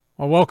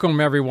Well, welcome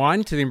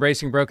everyone to the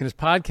Embracing Brokenness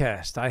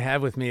podcast. I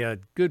have with me a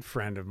good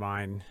friend of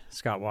mine,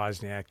 Scott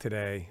Wozniak,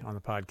 today on the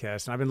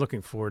podcast, and I've been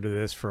looking forward to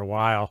this for a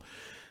while.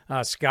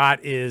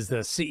 Scott is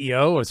the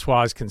CEO of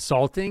Swaz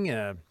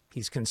Consulting.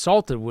 He's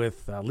consulted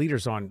with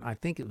leaders on, I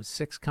think it was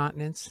 6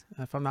 continents,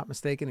 if I'm not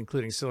mistaken,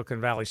 including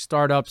Silicon Valley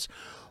startups,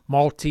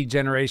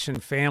 multi-generation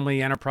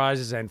family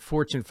enterprises, and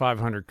Fortune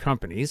 500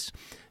 companies.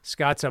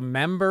 Scott's a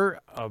member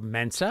of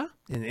Mensa,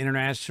 an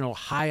international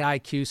high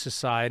IQ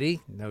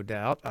society. No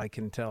doubt, I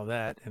can tell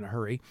that in a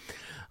hurry.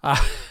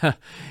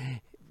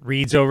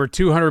 Reads over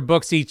 200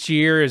 books each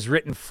year, has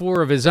written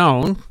 4 of his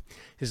own.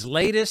 His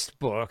latest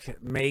book,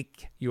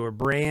 Make Your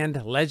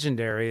Brand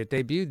Legendary, it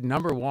debuted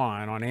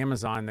 #1 on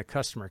Amazon in the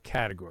customer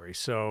category.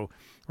 So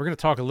we're going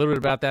to talk a little bit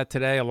about that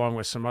today, along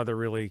with some other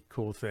really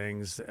cool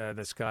things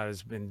that Scott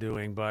has been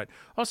doing, but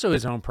also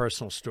his own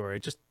personal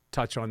story. Just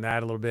touch on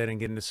that a little bit and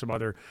get into some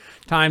other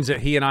times that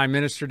he and I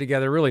ministered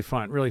together. Really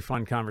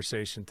fun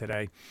conversation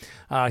today.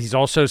 He's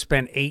also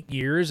spent 8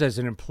 years as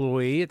an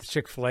employee at the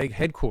Chick-fil-A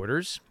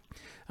headquarters,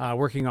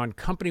 working on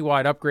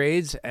company-wide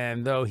upgrades,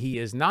 and though he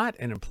is not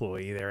an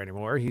employee there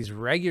anymore, he's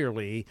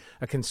regularly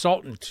a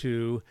consultant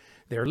to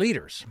their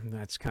leaders. And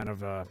that's kind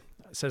of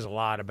says a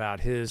lot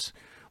about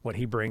what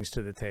he brings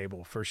to the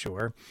table, for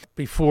sure.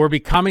 Before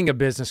becoming a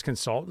business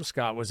consultant,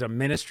 Scott was a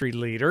ministry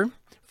leader,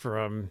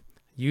 from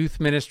youth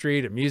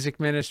ministry to music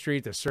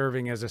ministry to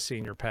serving as a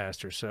senior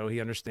pastor. So he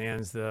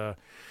understands the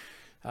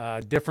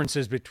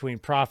differences between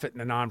profit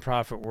and the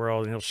nonprofit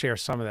world, and he'll share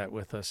some of that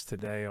with us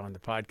today on the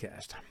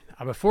podcast.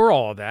 Before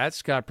all of that,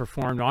 Scott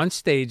performed on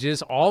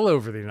stages all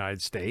over the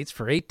United States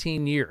for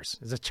 18 years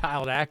as a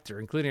child actor,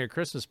 including a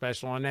Christmas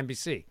special on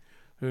NBC.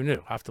 Who knew?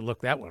 I'll have to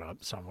look that one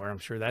up somewhere. I'm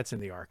sure that's in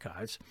the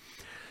archives.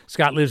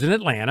 Scott lives in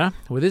Atlanta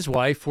with his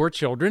wife, 4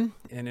 children.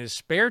 In his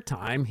spare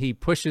time, he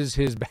pushes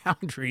his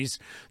boundaries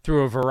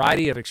through a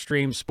variety of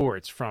extreme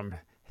sports, from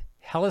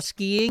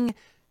heli-skiing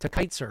to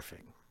kite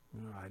surfing.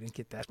 Oh, I didn't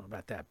get that one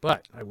about that,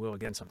 but I will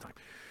again sometime.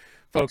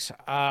 Folks,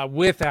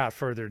 without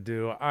further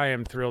ado, I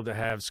am thrilled to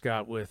have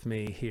Scott with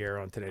me here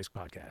on today's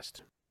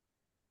podcast.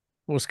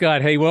 Well,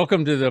 Scott, hey,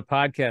 welcome to the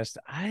podcast.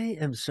 I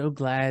am so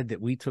glad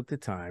that we took the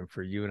time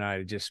for you and I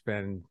to just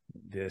spend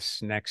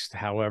this next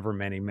however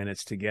many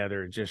minutes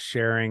together, just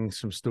sharing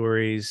some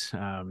stories.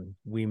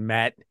 We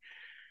met,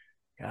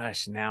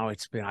 now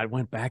I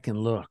went back and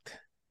looked,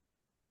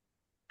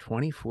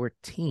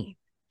 2014,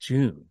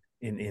 June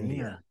in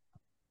India.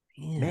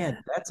 Man,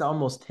 that's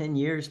almost 10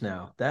 years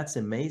now. That's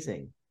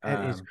amazing.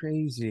 That is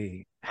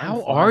crazy.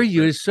 How are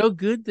you? It's so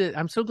good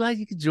I'm so glad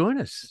you could join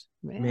us.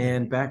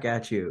 Man, back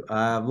at you.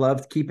 I've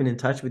loved keeping in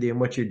touch with you and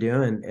what you're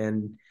doing.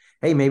 And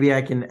hey, maybe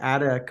I can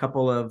add a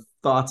couple of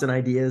thoughts and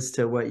ideas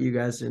to what you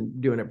guys are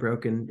doing at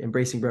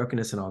Embracing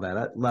Brokenness and all that.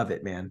 I love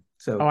it, man.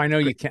 So I know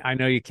you can. I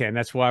know you can.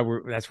 That's why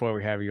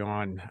we have you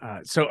on.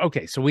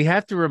 So we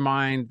have to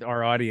remind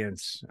our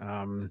audience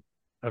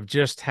of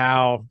just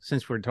how,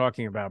 since we're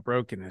talking about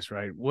brokenness,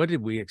 right? What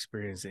did we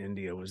experience in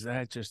India? Was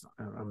that just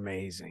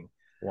amazing?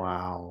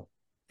 Wow.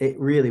 It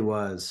really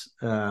was,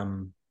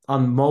 on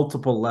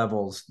multiple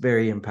levels,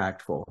 very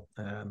impactful.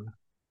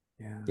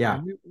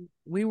 Yeah.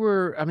 We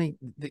were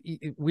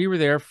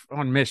there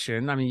on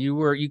mission. I mean,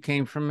 you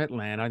came from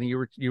Atlanta. I think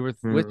you were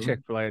with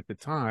Chick-fil-A at the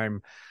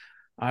time.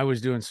 I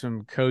was doing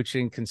some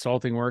coaching,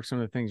 consulting work,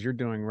 some of the things you're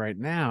doing right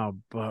now.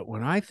 But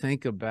when I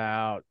think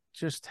about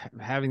just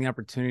having the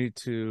opportunity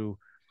to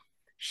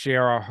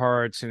share our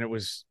hearts, and it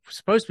was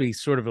supposed to be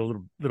sort of a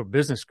little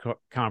business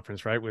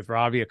conference, right, with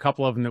Ravi, a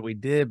couple of them that we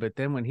did, but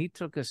then when he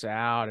took us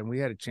out and we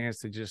had a chance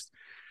to just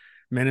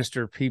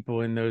minister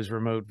people in those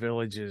remote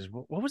villages,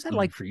 what was that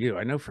like for you?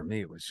 I know for me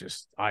it was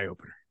just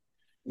eye-opener.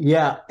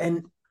 Yeah,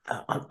 and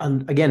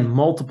again,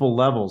 multiple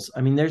levels.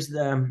 I mean, there's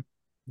the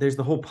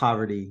whole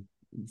poverty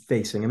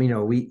facing. I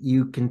mean,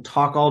 you can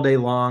talk all day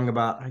long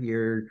about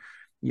your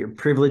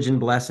privilege and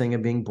blessing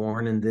of being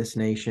born in this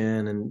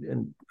nation,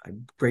 and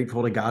I'm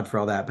grateful to God for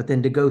all that. But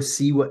then to go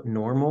see what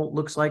normal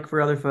looks like for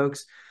other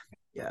folks,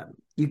 yeah,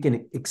 you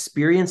can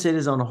experience it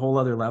as on a whole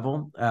other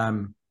level.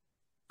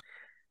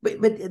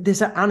 But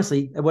this,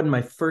 honestly, it wasn't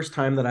my first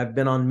time that I've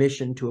been on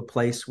mission to a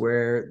place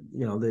where,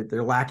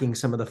 they're lacking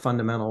some of the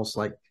fundamentals,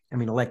 like,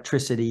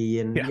 electricity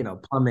and,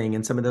 plumbing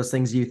and some of those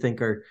things you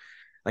think are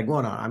like,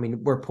 well, no,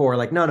 we're poor.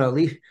 Like, no,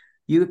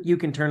 you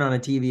can turn on a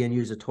TV and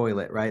use a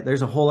toilet, right?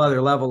 There's a whole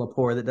other level of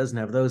poor that doesn't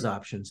have those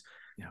options.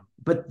 Yeah.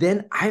 But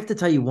then I have to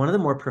tell you, one of the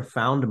more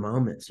profound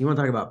moments, you want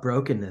to talk about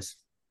brokenness.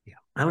 Yeah.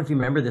 I don't know if you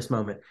remember this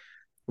moment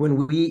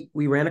when we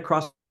ran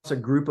across a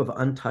group of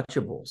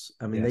untouchables.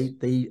 I mean, yes.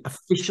 they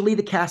officially,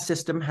 the caste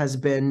system has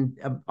been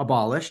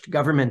abolished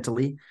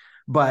governmentally,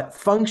 but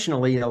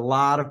functionally, a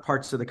lot of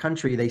parts of the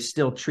country, they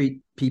still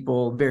treat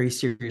people very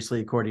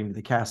seriously according to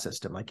the caste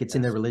system, like it's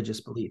in their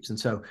religious beliefs. And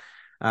so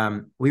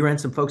we ran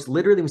some folks,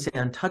 literally, we say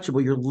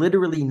untouchable, you're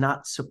literally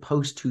not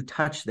supposed to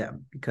touch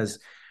them, because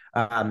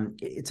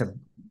it's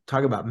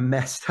talk about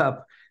messed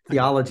up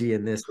theology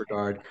in this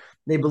regard.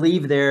 They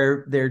believe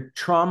their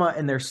trauma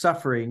and their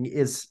suffering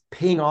is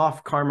paying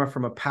off karma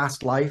from a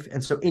past life.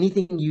 And so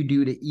anything you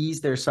do to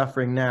ease their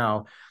suffering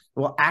now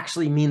will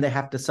actually mean they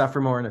have to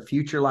suffer more in a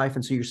future life.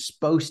 And so you're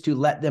supposed to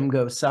let them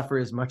go suffer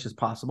as much as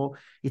possible.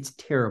 It's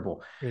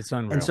terrible. It's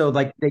And unreal. so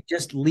like they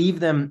just leave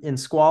them in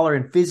squalor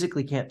and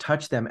physically can't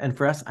touch them. And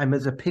for us,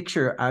 as a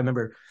picture, I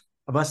remember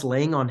of us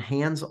laying on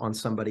hands on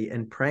somebody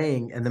and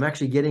praying and them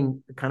actually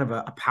getting kind of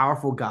a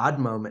powerful God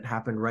moment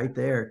happened right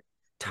there,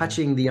 Yeah.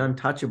 touching the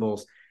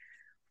untouchables.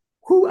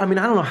 Who, I mean,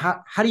 I don't know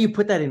how do you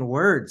put that in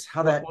words,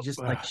 how Well, that just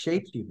like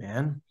shapes you,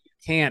 man.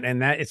 can't.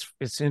 And that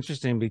it's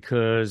interesting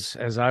because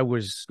as I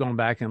was going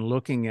back and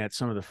looking at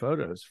some of the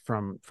photos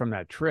from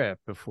that trip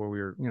before we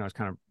were, I was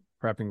kind of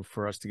prepping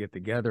for us to get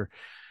together,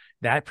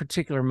 that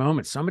particular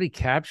moment, somebody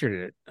captured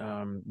it,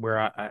 where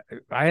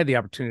I had the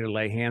opportunity to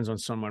lay hands on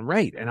someone,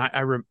 right?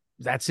 And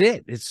that's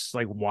it. It's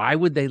like, why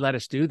would they let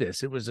us do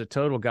this? It was a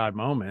total God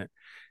moment.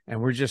 And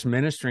we're just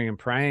ministering and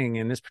praying.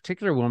 And this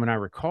particular woman, I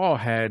recall,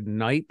 had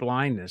night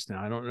blindness.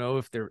 Now, I don't know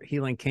if their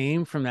healing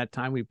came from that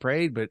time we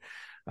prayed, but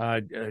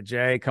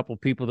Jay, a couple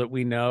of people that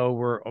we know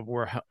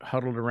were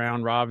huddled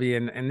around Ravi,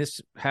 and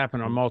this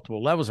happened on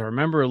multiple levels. I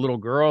remember a little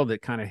girl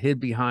that kind of hid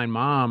behind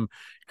mom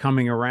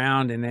coming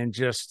around, and then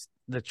just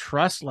the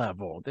trust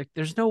level.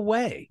 There's no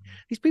way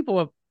these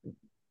people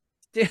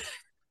have.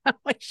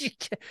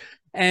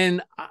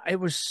 And it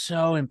was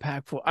so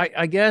impactful.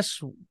 I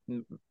guess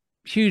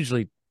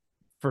hugely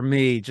for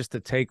me, just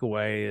the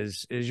takeaway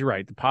is you're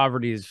right. The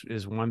poverty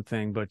is one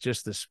thing, but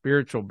just the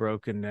spiritual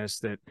brokenness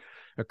that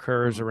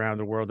occurs around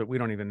the world that we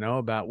don't even know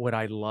about. What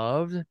I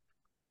loved, and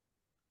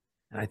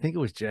I think it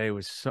was Jay,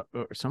 was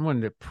someone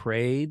that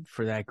prayed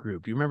for that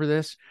group. Do you remember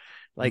this?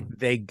 Like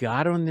they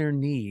got on their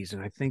knees,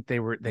 and I think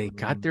they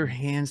got their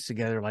hands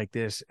together like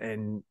this,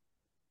 and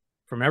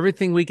from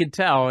everything we could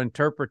tell,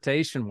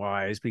 interpretation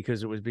wise,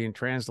 because it was being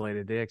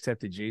translated, they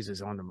accepted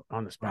Jesus on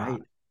the spot.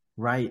 Right.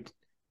 Right.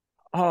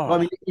 Oh,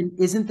 well, I mean,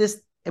 isn't this,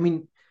 I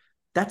mean,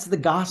 that's the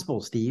gospel,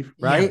 Steve,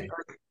 right?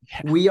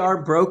 Yeah. We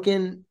are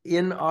broken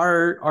in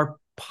our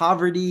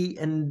poverty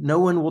and no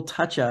one will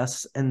touch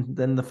us. And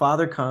then the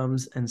Father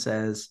comes and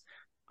says,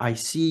 I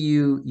see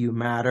you, you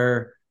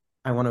matter.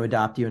 I want to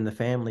adopt you in the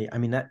family. I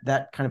mean,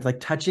 that kind of like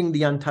touching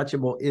the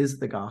untouchable is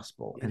the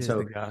gospel. It is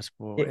the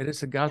gospel. It is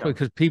the gospel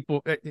because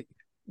people,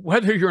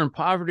 whether you're in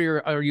poverty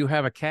or you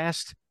have a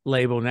caste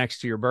label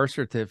next to your birth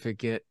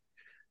certificate,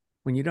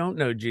 when you don't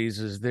know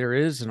Jesus,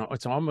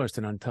 it's almost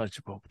an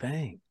untouchable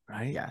thing,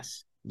 right?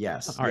 Yes.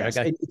 Yes. All right. Yes.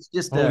 I got it's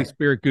just Holy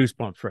Spirit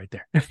goosebumps right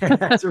there.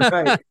 That's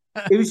right.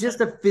 It was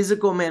just a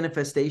physical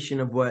manifestation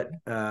of what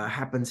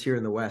happens here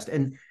in the West.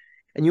 And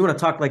you want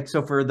to talk like,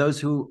 so for those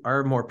who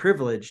are more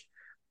privileged,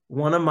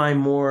 one of my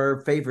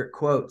more favorite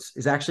quotes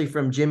is actually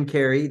from Jim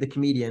Carrey, the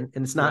comedian.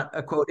 And it's not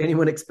a quote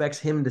anyone expects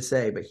him to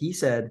say, but he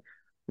said,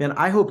 man,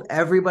 I hope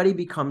everybody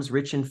becomes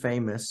rich and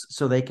famous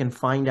so they can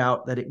find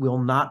out that it will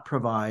not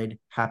provide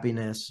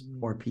happiness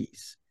or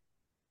peace.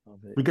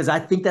 Because I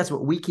think that's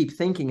what we keep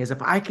thinking is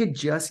if I could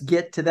just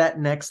get to that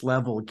next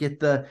level, get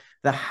the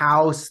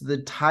house, the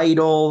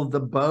title, the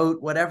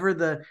boat, whatever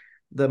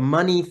the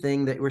money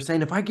thing that we're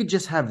saying, if I could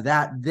just have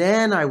that,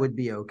 then I would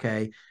be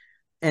okay.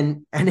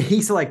 And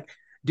he's like,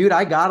 dude,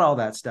 I got all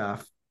that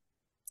stuff.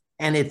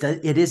 And it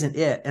isn't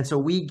it. And so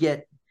we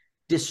get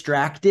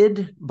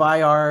distracted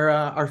by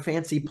our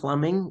fancy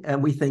plumbing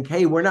and we think,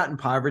 hey, we're not in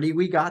poverty.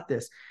 We got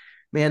this.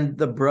 Man,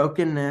 the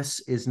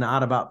brokenness is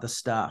not about the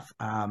stuff.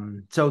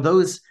 So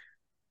those,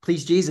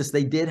 please Jesus,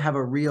 they did have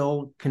a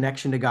real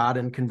connection to God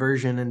and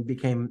conversion and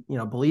became,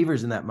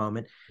 believers in that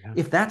moment. Yeah.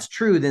 If that's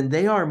true, then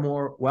they are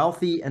more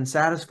wealthy and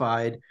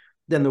satisfied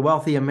than the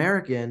wealthy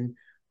American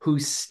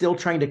who's still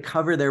trying to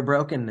cover their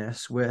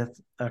brokenness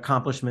with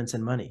accomplishments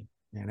and money.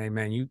 And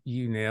amen,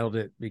 you nailed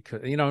it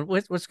because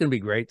what's going to be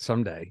great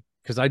someday.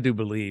 Because I do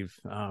believe,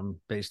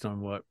 based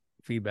on what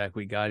feedback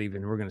we got,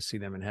 even we're going to see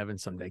them in heaven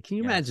someday. Can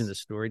you imagine the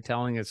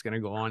storytelling that's going to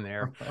go on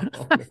there?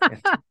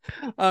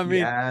 I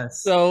mean,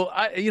 so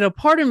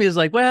part of me is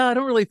like, well, I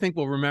don't really think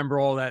we'll remember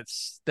all that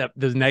stuff,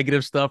 the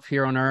negative stuff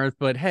here on earth,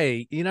 but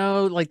hey,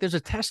 like there's a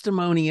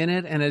testimony in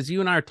it. And as you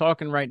and I are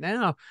talking right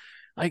now,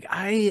 like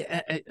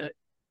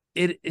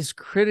it is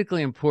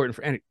critically important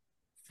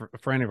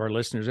for any of our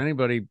listeners,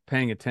 anybody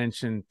paying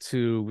attention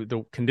to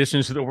the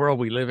conditions of the world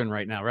we live in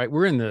right now, right?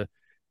 We're in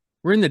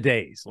the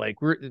days, like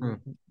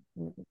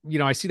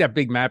I see that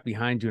big map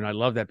behind you and I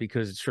love that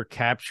because it sure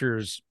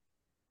captures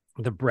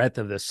the breadth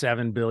of the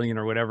 7 billion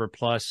or whatever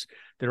plus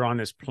that are on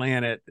this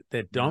planet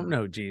that don't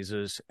know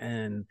Jesus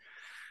and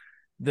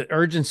the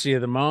urgency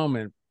of the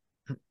moment.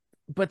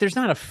 But there's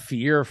not a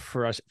fear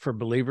for us, for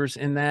believers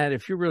in that.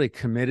 If you're really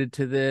committed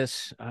to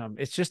this,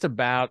 it's just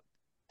about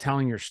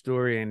telling your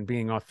story and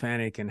being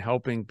authentic and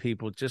helping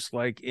people just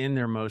like in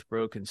their most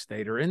broken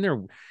state or in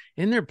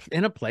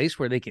a place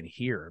where they can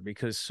hear,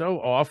 because so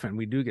often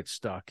we do get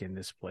stuck in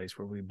this place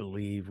where we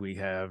believe we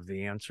have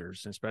the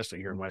answers, especially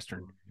here in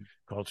Western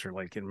culture,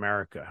 like in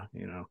America,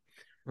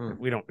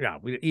 we don't,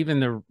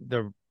 even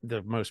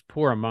the most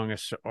poor among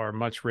us are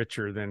much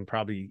richer than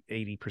probably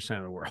 80%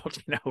 of the world,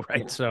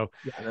 right? So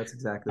yeah, that's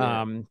exactly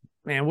right.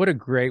 Man, what a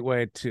great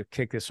way to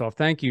kick this off.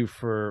 Thank you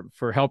for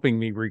helping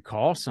me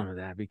recall some of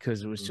that,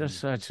 because it was just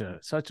such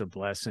a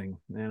blessing.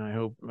 And I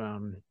hope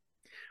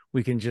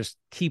we can just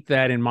keep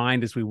that in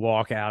mind as we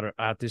walk out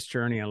this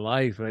journey in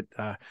life. But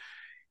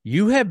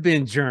you have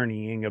been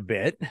journeying a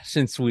bit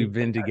since we've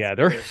been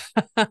together.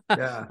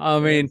 Yeah. I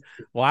mean,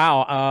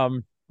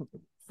 wow.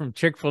 From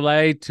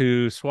Chick-fil-A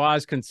to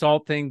Swaz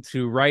Consulting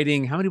to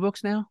writing, how many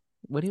books now?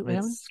 What do you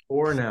have? It's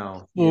 4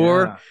 now.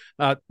 Four.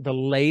 Yeah. The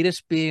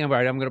latest being, all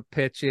right, I'm going to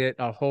pitch it.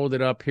 I'll hold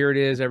it up. Here it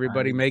is.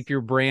 Everybody, Nice. make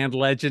your brand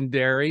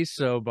legendary.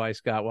 So by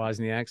Scott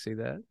Wozniak. See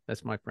that?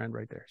 That's my friend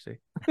right there. See?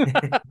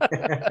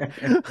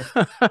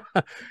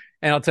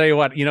 And I'll tell you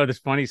what, this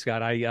funny,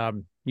 Scott,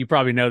 you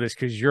probably know this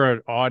because you're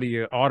an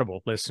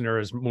audible listener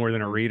is more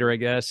than a reader, I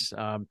guess.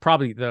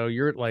 Probably though,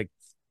 you're at like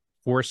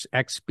Force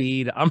X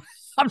speed. I'm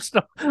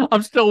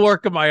still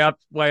working my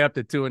way up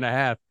to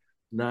 2.5.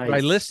 Nice. But I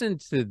listened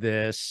to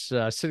this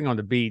sitting on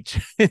the beach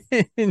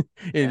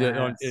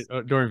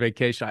during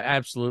vacation. I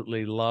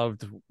absolutely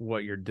loved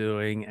what you're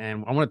doing,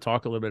 and I want to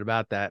talk a little bit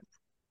about that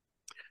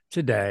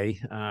today.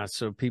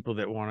 So people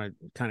that want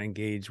to kind of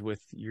engage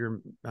with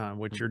your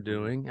what you're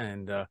doing,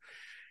 and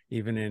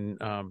even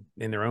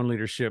in their own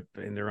leadership,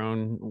 in their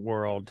own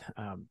world.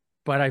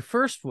 But I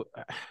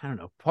don't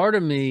know, part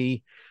of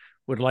me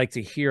would like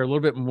to hear a little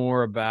bit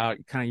more about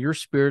kind of your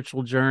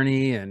spiritual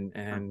journey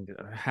and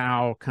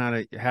how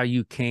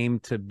you came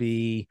to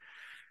be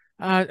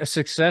a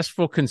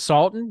successful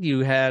consultant. You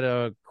had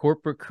a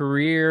corporate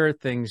career,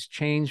 things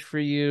changed for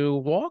you.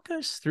 Walk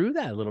us through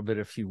that a little bit,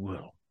 if you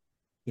will.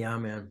 Yeah,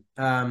 man.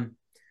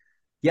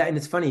 Yeah. And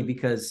it's funny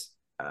because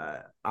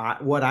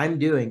what I'm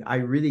doing, I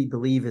really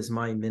believe is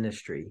my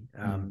ministry.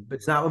 But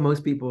it's not what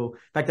most people, in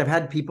fact, I've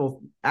had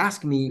people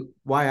ask me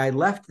why I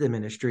left the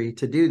ministry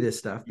to do this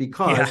stuff,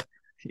 because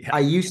I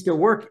used to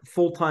work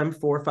full-time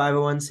for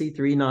 501c3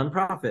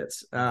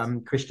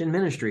 nonprofits, Christian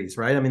ministries,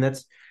 right? I mean,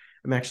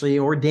 I'm actually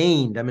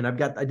ordained. I mean,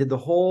 I did the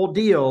whole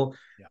deal.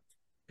 Yeah.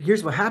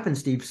 Here's what happened,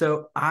 Steve.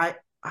 So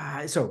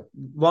so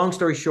long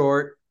story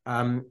short,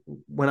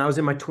 when I was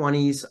in my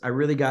 20s, I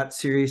really got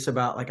serious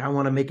about like, I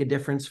want to make a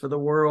difference for the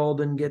world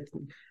and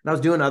I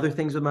was doing other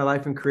things with my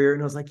life and career.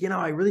 And I was like,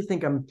 I really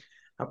think I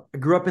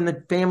grew up in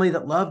the family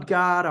that loved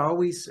God.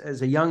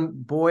 As a young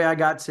boy, I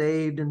got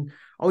saved and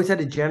always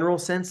had a general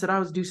sense that I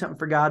was do something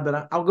for God,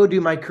 but I'll go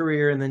do my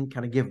career and then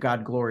kind of give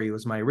God glory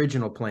was my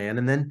original plan.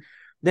 And then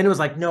it was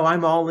like, no,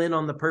 I'm all in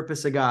on the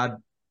purpose of God.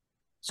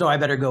 So I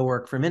better go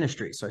work for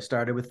ministry. So I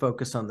started with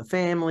Focus on the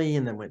Family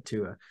and then went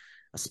to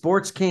a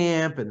sports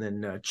camp and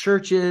then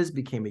churches,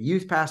 became a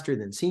youth pastor,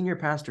 then senior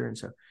pastor. And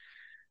so,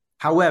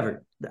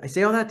 however, I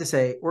say all that to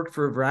say, worked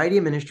for a variety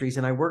of ministries,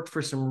 and I worked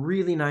for some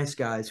really nice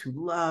guys who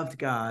loved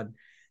God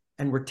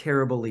and were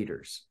terrible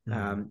leaders.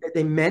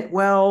 They meant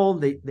well.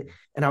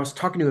 And I was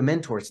talking to a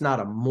mentor. It's not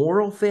a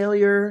moral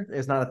failure.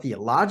 It's not a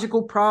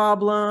theological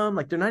problem.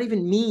 Like, they're not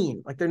even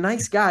mean. Like, they're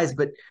nice guys,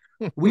 but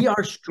we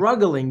are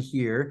struggling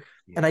here.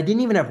 And I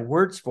didn't even have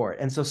words for it.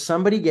 And so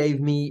somebody gave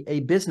me a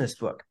business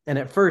book. And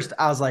at first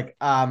I was like,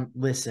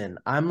 listen,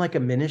 I'm like a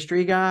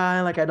ministry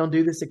guy. Like, I don't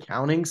do this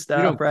accounting stuff.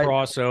 We don't right?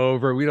 cross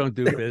over. We don't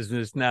do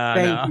business.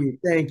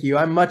 Thank you.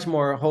 I'm much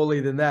more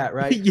holy than that.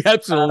 Right. Yeah,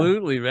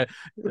 absolutely, man.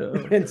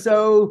 And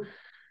so,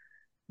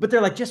 but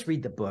they're like, just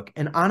read the book.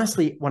 And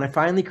honestly, when I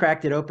finally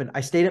cracked it open, I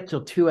stayed up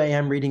till 2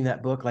 a.m. reading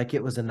that book like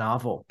it was a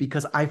novel,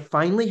 because I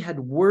finally had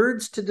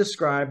words to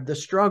describe the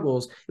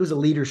struggles. It was a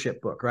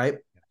leadership book, right?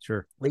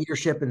 Sure.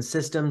 Leadership and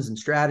systems and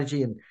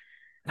strategy. And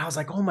I was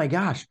like, oh my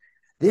gosh,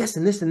 this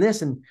and this and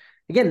this. And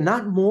again,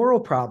 not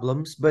moral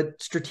problems,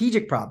 but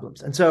strategic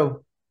problems. And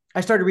so I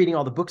started reading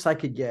all the books I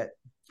could get.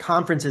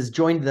 Conferences,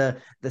 joined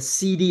the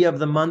CD of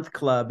the Month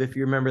Club, if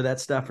you remember that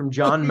stuff from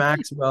John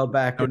Maxwell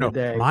back in the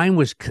day. Mine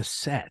was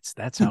cassettes.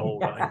 That's how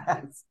old I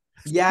am.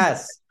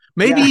 Yes.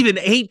 Maybe even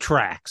 8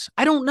 tracks.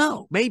 I don't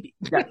know. Maybe.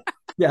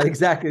 Yeah,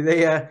 exactly.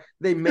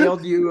 They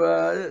mailed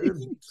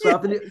you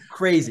stuff, and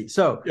crazy.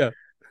 So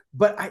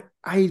but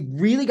I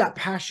really got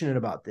passionate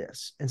about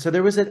this. And so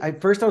there was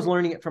first I was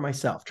learning it for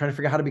myself, trying to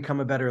figure out how to become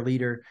a better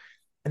leader.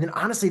 And then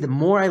honestly, the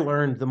more I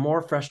learned, the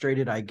more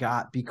frustrated I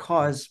got,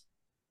 because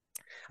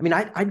I mean,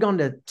 I'd gone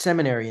to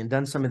seminary and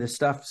done some of this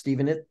stuff,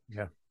 Stephen. It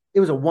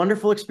was a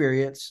wonderful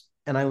experience,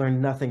 and I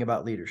learned nothing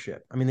about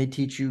leadership. I mean, they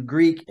teach you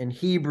Greek and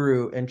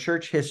Hebrew and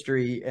church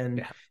history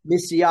and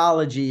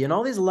missiology and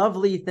all these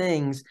lovely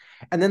things,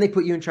 and then they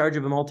put you in charge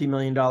of a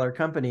multi-million-dollar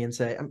company and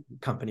say,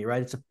 company,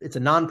 right? It's a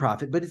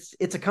nonprofit, but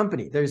it's a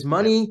company. There's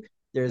money,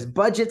 there's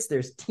budgets,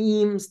 there's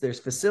teams, there's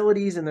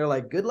facilities, and they're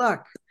like, good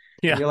luck.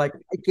 Yeah. And you're like,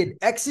 I can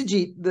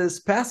exegete this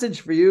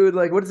passage for you.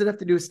 Like, what does it have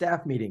to do with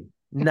staff meeting?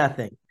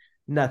 Nothing.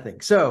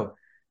 So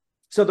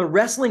the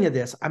wrestling of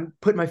this, I'm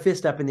putting my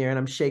fist up in the air and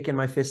I'm shaking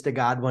my fist to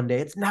God one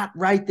day. It's not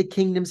right. The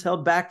kingdom's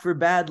held back for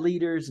bad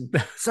leaders,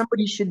 and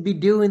somebody should be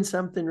doing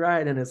something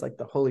right. And it's like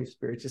the Holy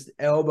Spirit just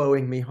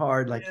elbowing me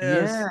hard. Like,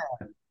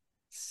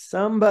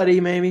 somebody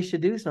maybe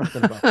should do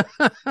something about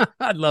it.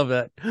 I love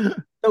that.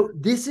 So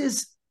this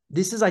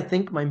is, I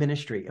think, my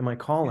ministry and my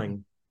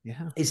calling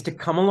is to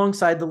come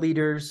alongside the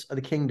leaders of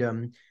the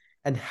kingdom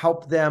and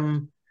help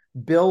them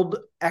build.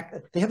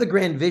 They have the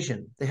grand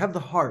vision, they have the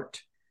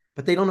heart,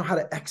 but they don't know how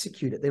to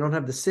execute it. They don't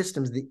have the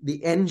systems,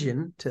 the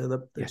engine to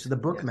the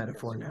book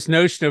metaphor now. This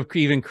notion of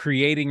even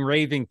creating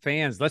raving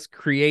fans. Let's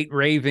create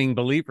raving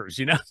believers,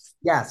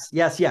 Yes.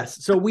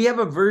 So we have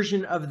a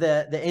version of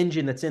the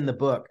engine that's in the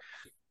book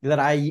that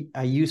I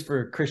use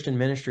for Christian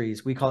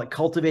ministries. We call it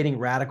cultivating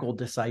radical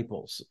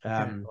disciples.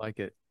 I like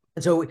it.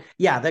 And so,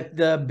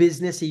 the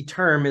businessy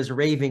term is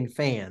raving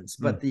fans,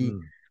 but the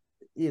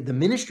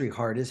ministry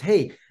heart is,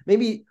 hey,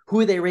 maybe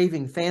who are they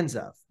raving fans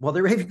of? Well,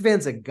 they're raving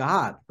fans of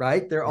God,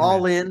 right? They're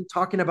all in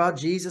talking about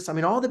Jesus. I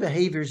mean, all the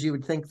behaviors you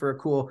would think for a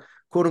cool,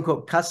 quote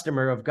unquote,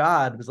 customer of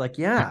God was like,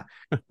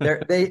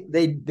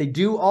 they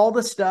do all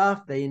the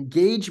stuff. They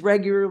engage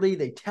regularly.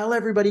 They tell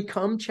everybody,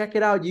 come check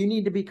it out. You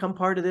need to become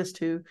part of this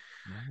too.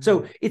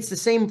 So it's the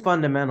same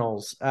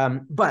fundamentals.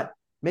 But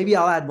maybe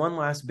I'll add one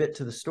last bit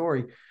to the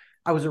story.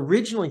 I was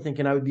originally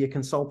thinking I would be a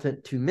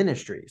consultant to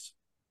ministries.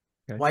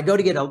 Okay. Well, I go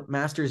to get a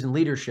master's in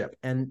leadership.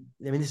 And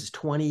I mean, this is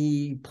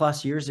 20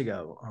 plus years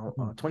ago,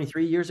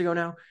 23 years ago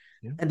now.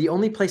 Yeah. And the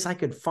only place I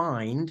could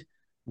find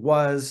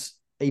was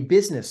a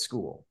business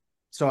school.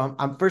 So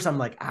I'm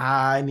like,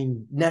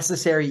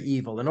 necessary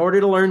evil. In order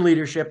to learn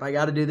leadership, I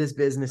got to do this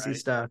businessy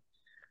stuff.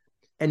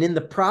 And in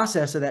the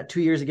process of that 2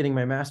 years of getting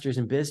my master's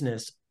in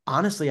business,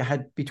 honestly, I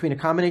had, between a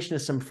combination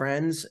of some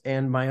friends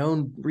and my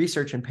own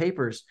research and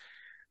papers,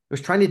 I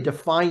was trying to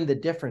define the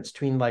difference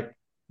between like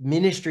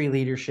ministry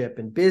leadership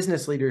and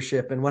business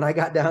leadership. And when I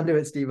got down to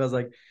it, Steve, I was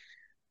like,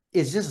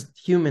 it's just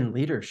human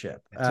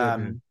leadership.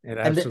 It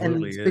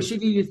absolutely is. Especially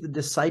if you use the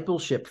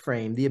discipleship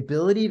frame, the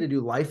ability to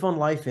do life on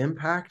life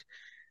impact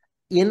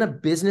in a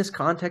business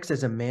context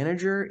as a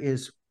manager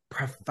is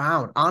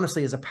profound.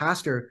 Honestly, as a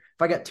pastor,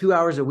 if I got 2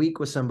 hours a week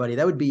with somebody,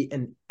 that would be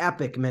an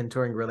epic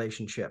mentoring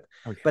relationship.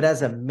 Okay. But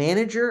as a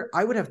manager,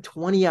 I would have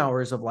 20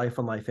 hours of life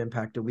on life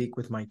impact a week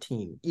with my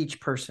team,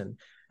 each person.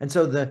 And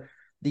so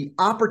the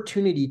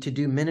opportunity to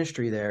do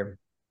ministry there.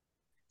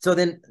 So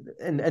then,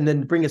 and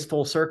then bring us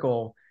full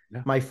circle.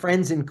 Yeah. My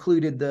friends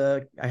included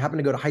I happen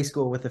to go to high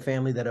school with a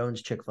family that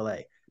owns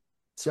Chick-fil-A.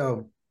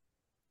 So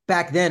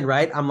back then,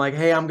 right, I'm like,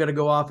 hey, I'm going to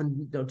go off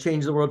and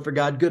change the world for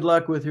God. Good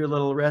luck with your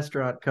little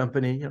restaurant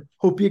company.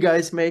 Hope you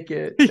guys make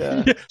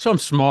it. Some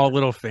small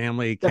little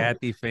family,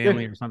 Kathy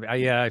family or something.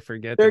 I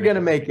forget. They're going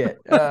to make it.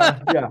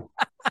 Yeah.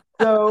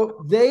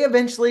 So they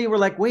eventually were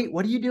like, wait,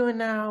 what are you doing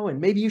now? And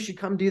maybe you should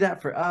come do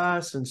that for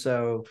us. And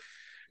so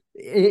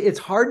it's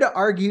hard to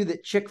argue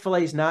that Chick-fil-A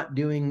is not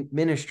doing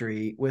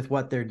ministry with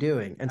what they're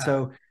doing. And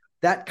so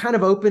that kind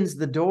of opens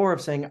the door of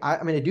saying,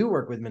 I do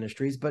work with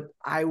ministries, but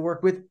I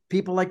work with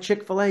people like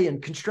Chick-fil-A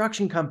and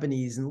construction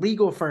companies and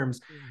legal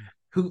firms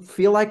who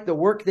feel like the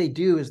work they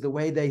do is the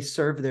way they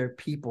serve their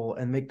people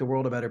and make the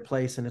world a better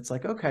place. And it's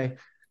like, okay,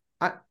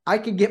 I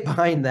can get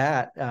behind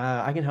that.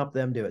 I can help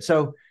them do it.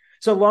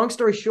 So long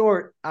story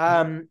short,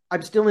 I'm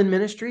still in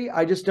ministry.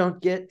 I just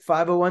don't get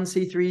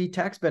 501c3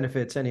 tax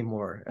benefits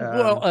anymore.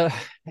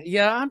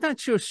 I'm not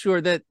sure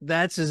that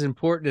that's as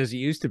important as it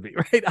used to be,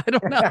 right? I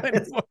don't know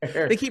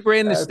anymore. They keep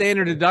running the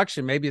standard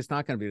deduction. Maybe it's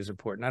not going to be as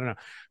important. I don't know.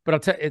 But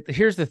I'll tell you,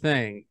 here's the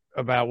thing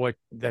about what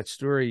that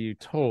story you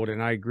told,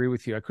 and I agree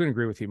with you. I couldn't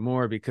agree with you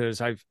more, because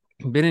I've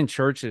been in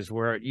churches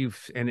where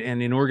and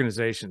in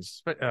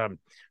organizations,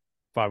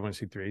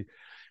 501c3,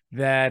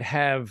 that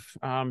have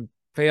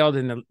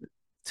failed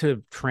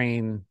to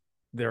train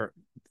the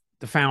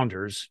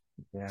founders.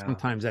 Yeah.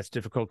 Sometimes that's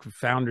difficult because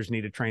founders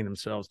need to train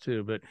themselves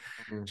too, but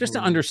just to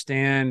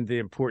understand the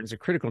importance, the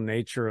critical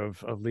nature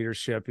of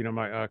leadership.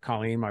 My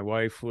Colleen, my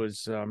wife,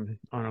 was on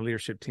a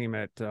leadership team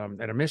at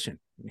a mission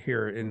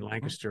here in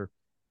Lancaster,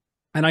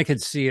 and I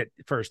could see it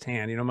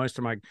firsthand. Most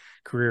of my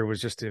career was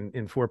just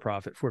in for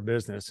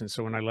business, and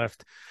so when I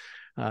left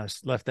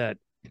that,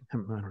 I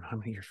don't know how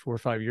many years, 4 or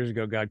 5 years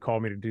ago, God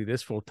called me to do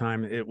this full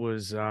time. It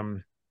was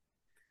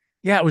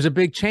it was a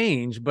big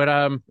change, but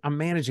I'm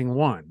managing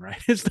one, right?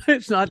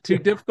 It's not too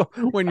difficult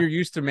when you're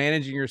used to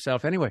managing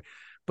yourself anyway.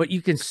 But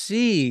you can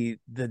see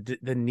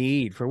the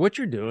need for what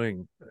you're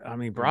doing. I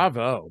mean,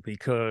 bravo,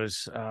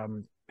 because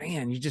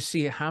you just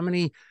see how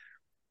many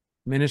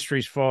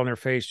ministries fall on their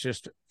face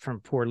just from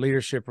poor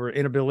leadership or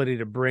inability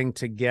to bring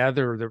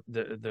together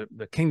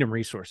the kingdom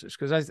resources,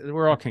 because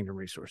we're all kingdom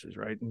resources,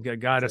 right? And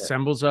God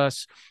assembles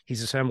us.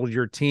 He's assembled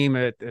your team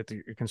at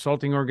the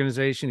consulting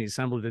organization. He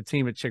assembled a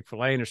team at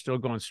Chick-fil-A, and they're still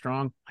going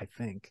strong, I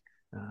think.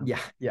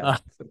 I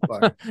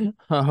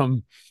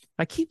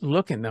keep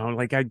looking though,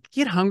 like I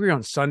get hungry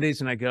on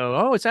Sundays and I go,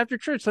 oh, it's after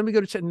church, let me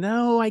go to Chick.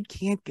 No, I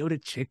can't go to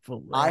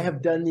Chick-fil-A. I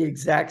have done the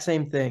exact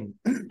same thing.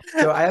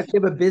 So I actually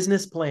have a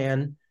business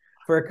plan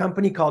for a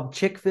company called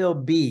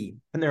Chick-fil-B,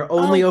 and they're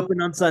only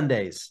open on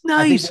Sundays.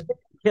 Nice.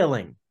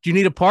 Killing. Do you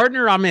need a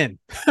partner? I'm in.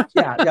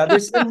 Yeah.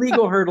 There's some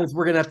legal hurdles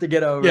we're gonna have to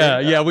get over.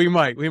 Yeah, we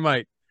might. They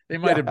might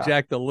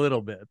object a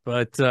little bit,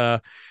 but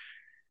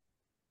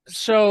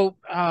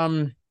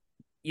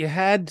you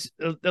had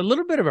a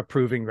little bit of a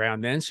proving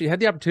ground then. So you had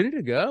the opportunity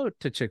to go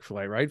to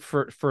Chick-fil-A, right,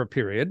 for a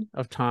period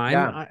of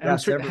time.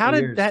 How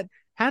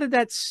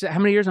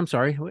many years? I'm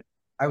sorry. What?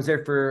 I was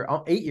there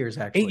for 8 years,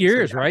 8 actually. So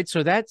years, yeah, right?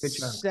 So good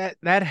job.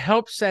 that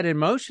helps set in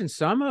motion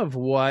some of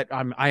what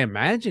I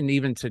imagine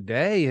even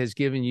today has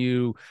given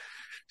you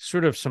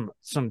sort of some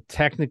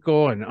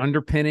technical and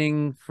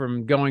underpinning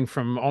from going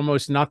from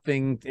almost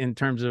nothing in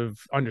terms of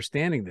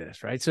understanding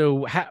this, right?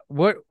 So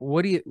what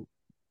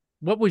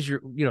was your,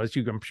 as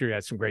I'm sure you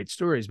had some great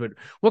stories, but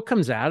what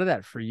comes out of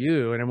that for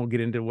you? And then we'll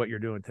get into what you're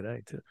doing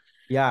today too.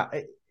 Yeah,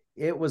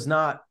 it was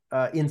not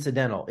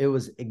incidental. It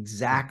was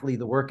exactly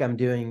the work I'm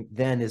doing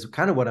then is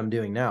kind of what I'm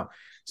doing now.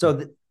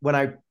 So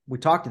when we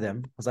talked to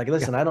them, I was like,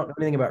 listen, I don't know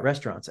anything about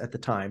restaurants at the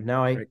time.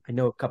 Now I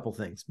know a couple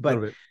things, A but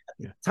little bit.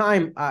 at the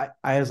time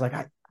I was like,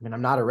 I mean,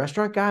 I'm not a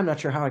restaurant guy. I'm not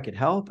sure how I could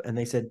help. And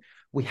they said,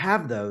 we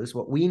have those.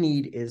 What we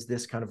need is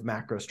this kind of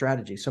macro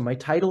strategy. So my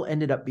title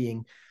ended up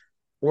being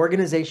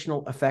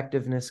organizational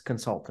effectiveness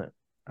consultant.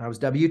 I was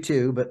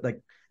W-2, but like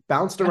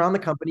bounced around the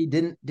company,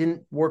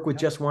 didn't work with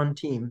just one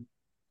team.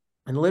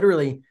 And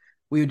literally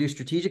we would do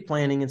strategic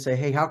planning and say,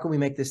 hey, how can we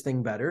make this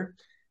thing better?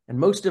 And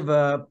most of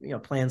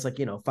plans like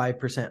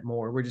 5%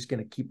 more, we're just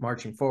going to keep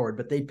marching forward.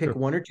 But they'd pick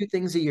one or two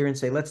things a year and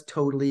say, let's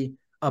totally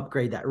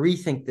upgrade that,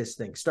 rethink this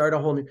thing, start a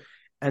whole new.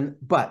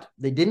 But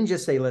they didn't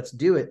just say, let's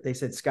do it. They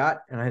said, Scott,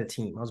 and I had a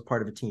team. I was a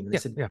part of a team. And they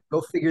said,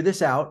 go figure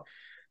this out.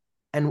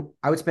 And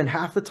I would spend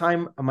half the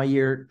time of my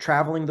year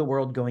traveling the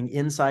world, going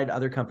inside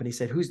other companies,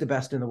 said, who's the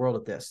best in the world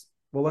at this?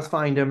 Well, let's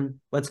find them.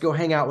 Let's go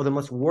hang out with them.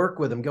 Let's work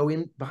with them, go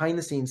in behind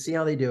the scenes, see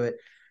how they do it.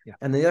 Yeah.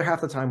 And the other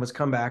half of the time was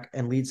come back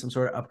and lead some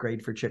sort of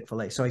upgrade for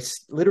Chick-fil-A. So I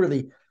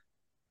literally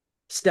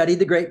studied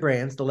the great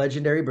brands, the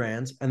legendary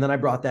brands, and then I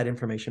brought that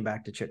information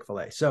back to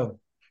Chick-fil-A. So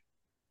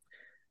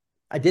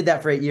I did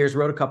that for 8 years,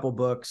 wrote a couple of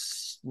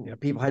books.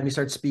 People had me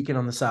start speaking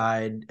on the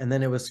side. And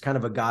then it was kind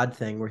of a God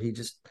thing where he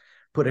just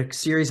put a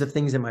series of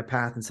things in my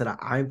path and said,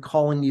 I'm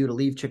calling you to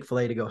leave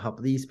Chick-fil-A to go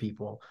help these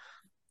people.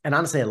 And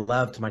honestly, I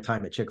loved my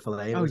time at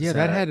Chick-fil-A.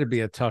 That had to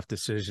be a tough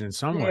decision in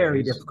some ways.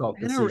 Very difficult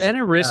decision. And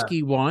a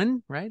risky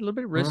one, right? A little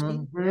bit risky.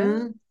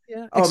 Mm-hmm.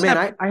 Yeah. Oh,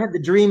 man, I had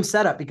the dream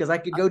setup because I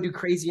could go do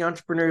crazy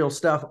entrepreneurial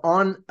stuff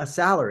on a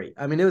salary.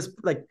 I mean, it was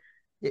like,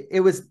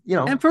 it was,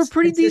 and for a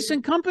pretty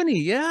decent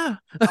company. Yeah.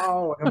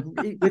 Oh,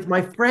 with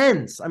my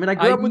friends. I mean, I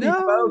grew up with these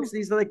folks.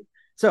 These are like,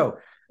 so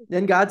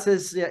then God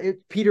says,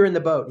 Peter in the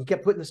boat. He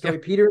kept putting the story,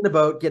 Peter in the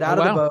boat, get out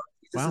of the boat.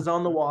 Jesus is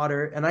on the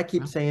water. And I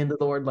keep saying to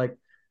the Lord, like,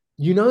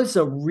 it's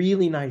a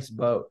really nice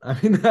boat. I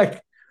mean,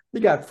 like, we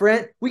got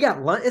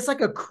lunch. It's like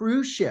a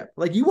cruise ship.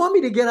 Like, you want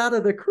me to get out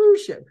of the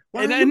cruise ship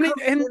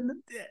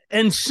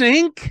and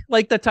sink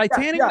like the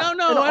Titanic? No,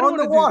 I don't on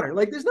the water.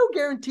 Like, there's no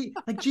guarantee.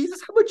 Like,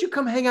 Jesus, how about you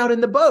come hang out in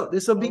the boat?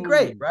 This will be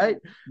great, right?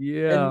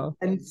 Yeah.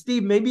 And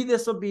Steve, maybe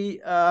this will be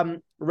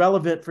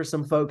relevant for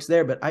some folks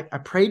there. But I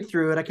prayed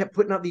through it. I kept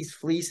putting out these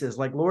fleeces,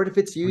 like, Lord, if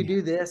it's you,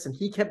 do this. And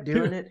he kept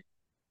doing it.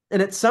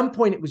 And at some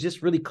point, it was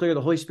just really clear.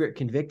 The Holy Spirit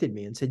convicted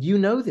me and said,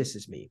 this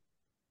is me.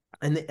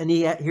 And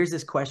here's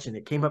this question.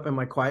 It came up in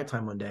my quiet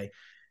time one day.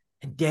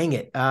 And dang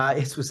it,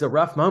 it was a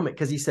rough moment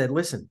because he said,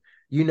 listen,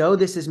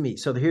 this is me.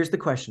 So here's the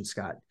question,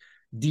 Scott.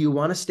 Do you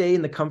want to stay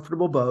in the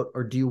comfortable boat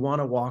or do you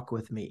want to walk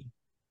with me?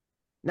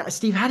 Now,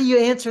 Steve, how do you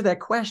answer that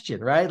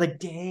question, right? Like,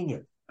 dang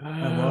it.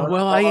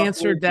 I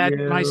answered that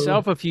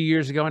myself a few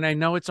years ago, and I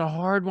know it's a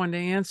hard one to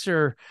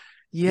answer.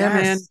 Yeah,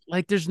 man.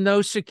 Like, there's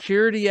no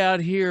security out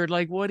here.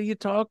 Like, what are you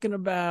talking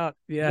about?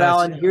 Yeah. Well,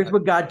 and here's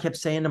what God kept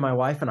saying to my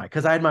wife and I,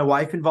 because I had my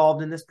wife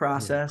involved in this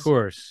process. Of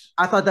course.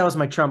 I thought that was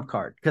my trump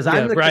card because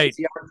I'm the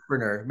crazy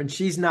entrepreneur, but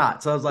she's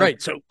not. So I was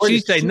like, so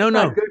she's saying, no.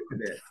 Good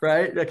with it,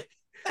 right? Like,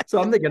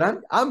 so I'm thinking,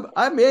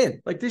 I'm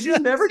in. Like, this is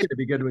never going to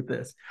be good with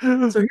this. So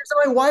here's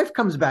how my wife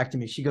comes back to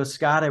me. She goes,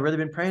 Scott, I've really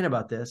been praying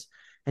about this,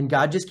 and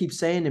God just keeps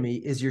saying to me,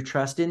 is your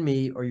trust in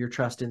me or your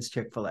trust in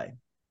Chick-fil-A?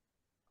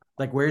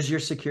 Like, where's your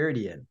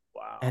security in?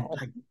 Wow. And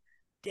like,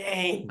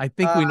 dang. I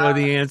think we know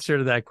the answer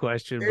to that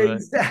question. But...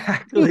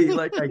 Exactly.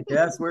 Like, I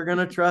guess we're going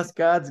to trust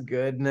God's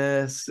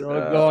goodness.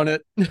 On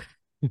it.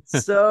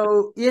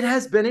 So it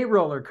has been a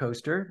roller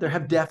coaster. There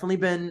have definitely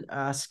been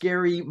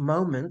scary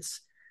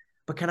moments.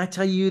 But can I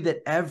tell you that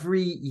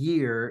every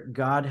year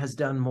God has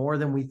done more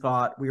than we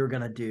thought we were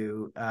going to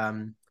do?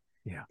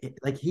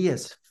 Like, he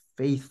is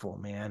faithful,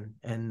 man.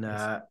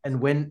 And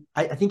when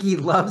I think he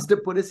loves to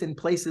put us in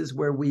places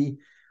where we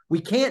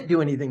can't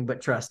do anything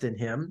but trust in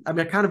him. I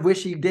mean, I kind of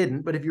wish he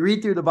didn't, but if you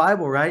read through the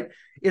Bible, right,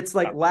 it's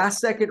like last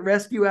second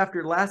rescue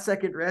after last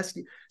second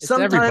rescue.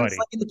 Sometimes,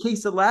 like in the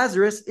case of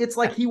Lazarus, it's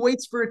like he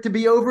waits for it to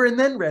be over and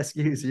then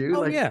rescues you.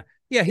 Oh, like, yeah.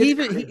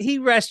 He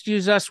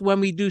rescues us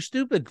when we do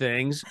stupid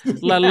things,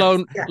 let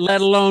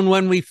alone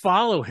when we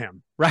follow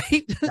him,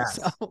 right? Yes.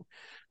 So,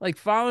 like,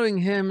 following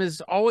him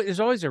is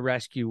always a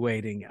rescue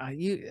waiting.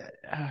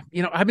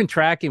 I've been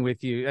tracking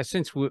with you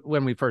since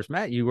when we first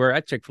met. You were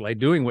at Chick-fil-A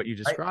doing what you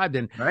described,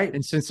 and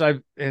since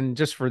and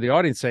just for the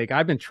audience sake,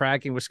 I've been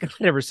tracking with Scott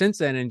ever since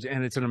then,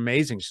 and it's an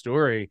amazing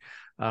story.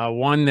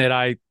 One that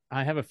I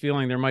have a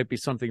feeling there might be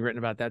something written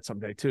about that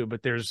someday too.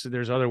 But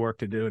there's other work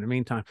to do in the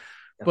meantime.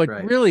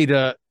 Really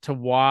to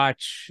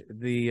watch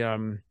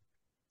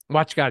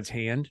watch God's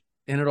hand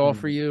in it all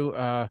for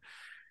you.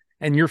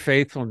 and your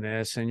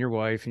faithfulness and your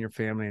wife and your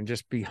family and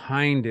just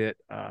behind it.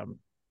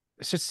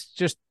 It's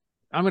just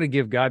I'm going to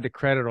give God the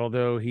credit,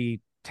 although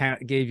he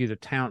gave you the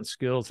talent,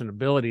 skills, and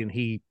ability, and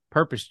he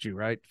purposed you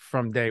right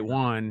from day Yeah.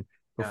 one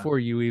Yeah. before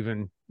you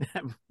even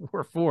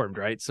were formed,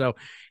 right? So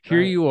here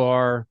Right. you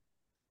are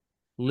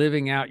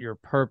living out your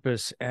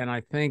purpose, and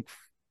I think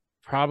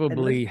And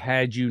probably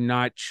had you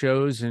not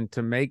chosen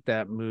to make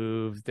that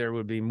move, there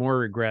would be more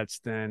regrets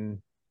oh,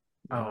 than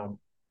any.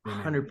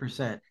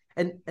 100%.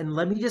 And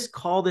let me just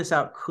call this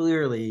out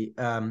clearly,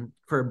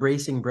 for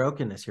embracing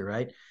brokenness here,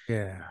 right?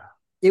 Yeah.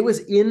 It was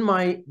in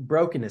my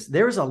brokenness.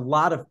 There was a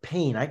lot of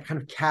pain. I kind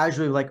of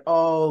casually like,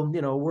 oh,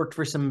 worked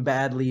for some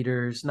bad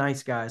leaders,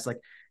 nice guys. Like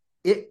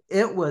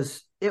it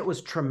was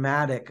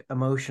traumatic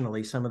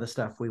emotionally, some of the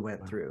stuff we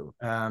went Wow. through.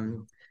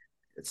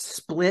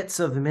 Splits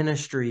of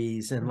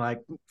ministries and like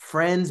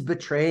friends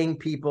betraying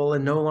people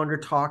and no longer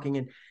talking,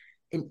 and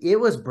it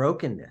was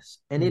brokenness,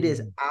 and it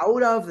is Mm-hmm.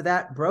 out of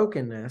that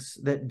brokenness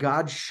that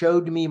God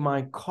showed me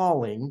my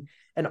calling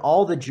and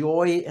all the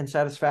joy and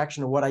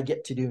satisfaction of what I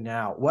get to do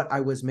now, what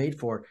I was made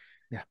for,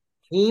 Yeah.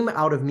 came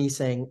out of me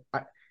saying,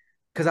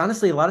 because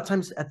honestly, a lot of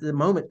times at the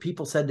moment,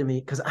 people said to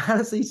me, because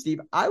honestly, Steve,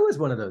 I was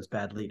one of those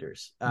bad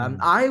leaders.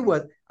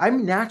 Mm.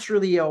 I'm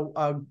naturally a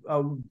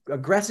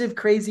aggressive,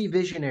 crazy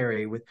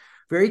visionary with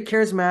very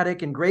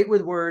charismatic and great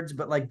with words,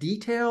 but like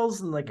details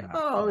and like, Yeah.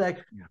 oh, Yeah.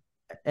 like,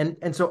 Yeah.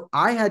 and so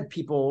I had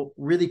people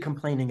really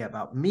complaining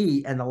about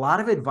me. And a lot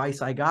of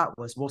advice I got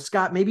was, well,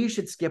 Scott, maybe you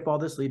should skip all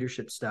this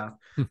leadership stuff,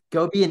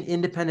 go be an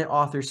independent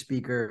author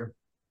speaker.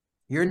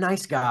 You're a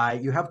nice guy.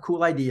 You have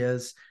cool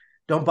ideas.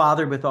 Don't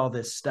bother with all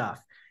this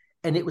stuff.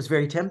 And it was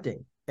very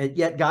tempting. And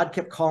yet God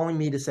kept calling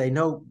me to say,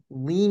 no,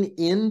 lean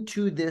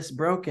into this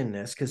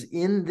brokenness, because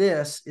in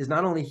this is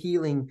not only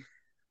healing,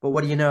 but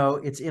what do you know?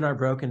 It's in our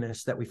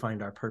brokenness that we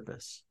find our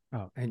purpose.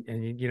 Oh, and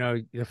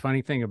the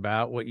funny thing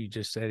about what you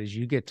just said is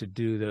you get to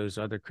do those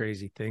other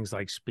crazy things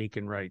like speak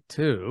and write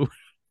too,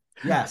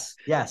 Yes,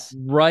 yes,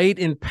 right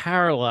in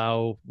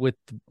parallel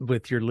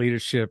with your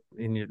leadership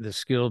and the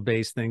skill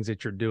based things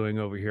that you're doing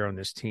over here on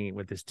this team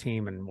with this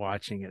team and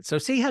watching it. So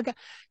see how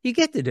you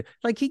get to do,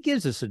 like he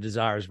gives us the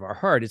desires of our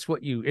heart. It's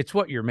what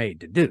you're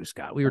made to do,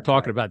 Scott. We were that's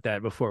talking right. about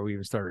that before we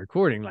even started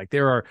recording. Like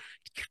there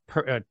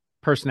are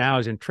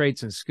personalities and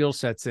traits and skill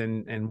sets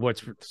and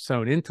what's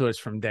sewn into us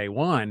from day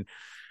one.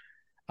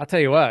 I'll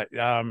tell you what,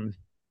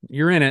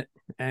 you're in it,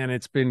 and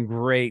it's been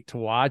great to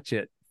watch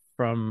it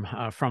from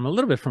a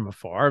little bit from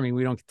afar. I mean,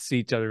 we don't get to see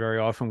each other very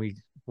often. We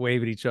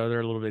wave at each other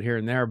a little bit here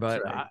and there,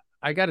 That's but right.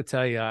 I got to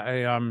tell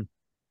you,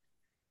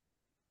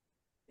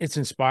 it's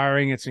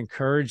inspiring, it's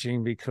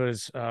encouraging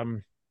because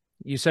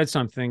you said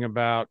something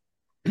about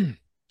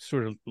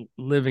sort of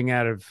living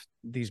out of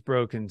these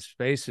broken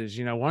spaces.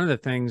 You know, one of the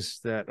things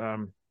that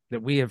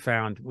we have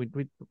found,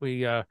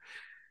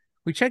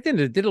 we checked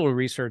into, did a little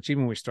research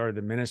even when we started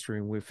the ministry,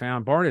 and we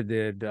found Barna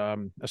did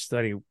a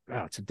study.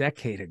 Wow, it's a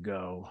decade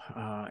ago,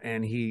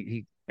 and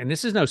and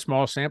this is no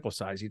small sample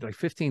size. He had like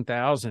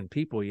 15,000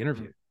 people he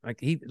interviewed.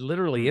 Like he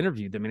literally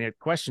interviewed them, and he had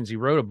questions. He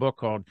wrote a book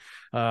called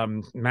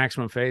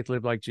 "Maximum Faith: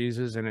 Live Like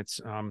Jesus," and it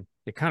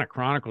kind of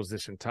chronicles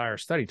this entire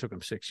study. It took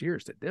him 6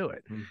 years to do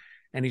it,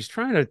 and he's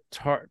trying to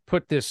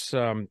put this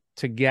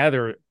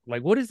together.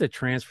 Like, what does the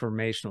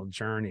transformational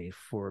journey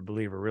for a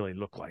believer really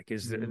look like?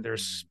 Is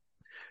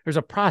there's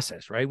a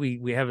process, right?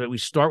 We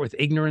start with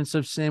ignorance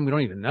of sin. We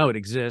don't even know it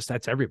exists.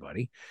 That's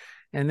everybody.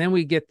 And then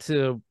we get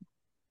to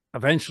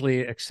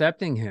eventually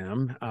accepting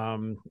him.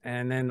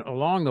 And then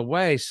along the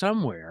way,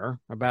 somewhere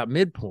about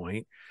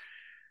midpoint,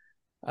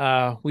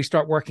 we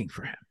start working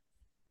for him.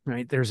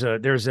 Right. There's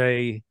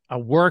a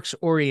works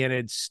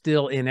oriented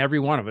still in every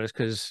one of us,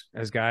 because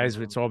as guys,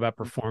 it's all about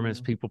performance,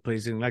 people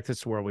pleasing, like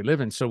that's the world we live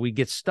in. So we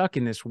get stuck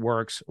in this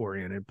works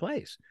oriented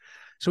place.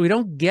 So we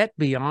don't get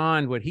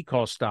beyond what he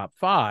calls stop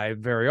 5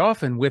 very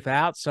often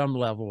without some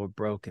level of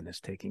brokenness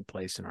taking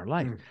place in our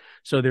life.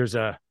 So there's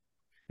a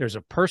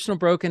personal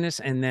brokenness,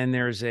 and then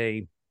there's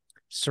a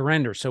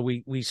surrender. So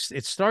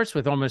it starts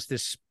with almost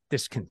this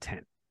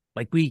discontent.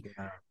 Like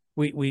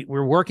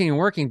we're working and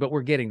working, but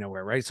we're getting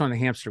nowhere, right? It's on the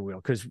hamster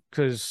wheel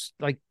because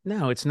like,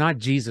 no, it's not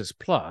Jesus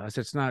plus.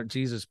 It's not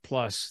Jesus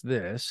plus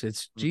this.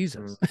 It's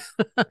Jesus.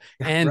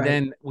 And Right.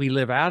 then we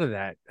live out of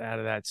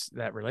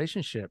that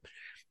relationship.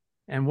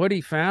 And what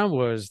he found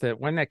was that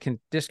when that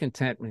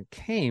discontentment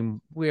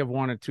came, we have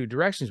one of two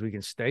directions. We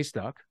can stay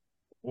stuck,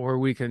 or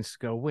we can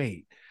go,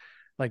 wait,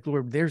 like,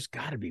 Lord, there's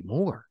got to be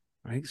more,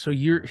 right? So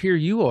here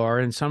you are,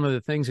 and some of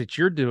the things that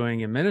you're doing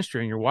in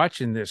ministry, and you're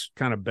watching this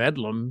kind of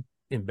bedlam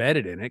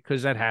embedded in it,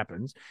 because that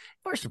happens.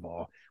 First of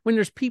all, when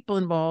there's people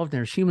involved,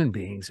 there's human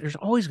beings, there's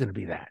always going to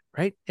be that,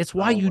 right? It's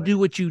why you do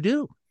what you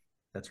do.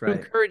 That's To right.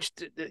 encourage,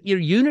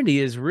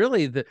 unity is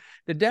really the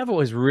devil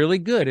is really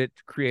good at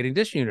creating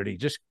disunity.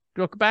 Just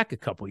look back a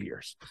couple of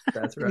years.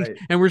 That's right.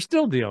 And we're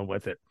still dealing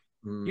with it.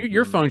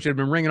 Your phone should have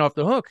been ringing off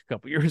the hook a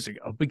couple of years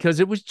ago, because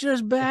it was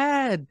just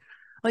bad,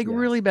 like Yes.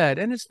 really bad.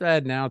 And it's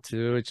bad now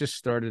too. It just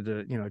started to,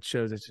 it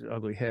shows its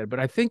ugly head. But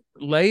I think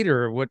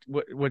later what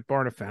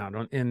Barna found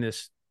in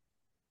this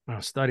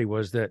study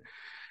was that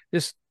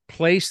this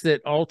place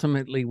that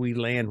ultimately we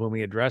land when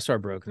we address our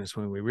brokenness,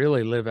 when we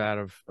really live out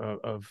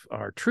of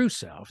our true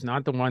self,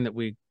 not the one that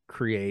we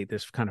create,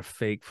 this kind of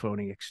fake,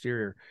 phony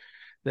exterior,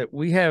 that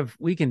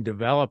we can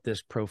develop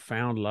this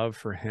profound love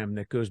for him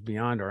that goes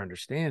beyond our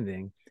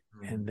understanding.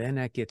 And then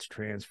that gets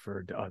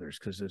transferred to others,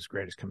 because those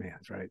greatest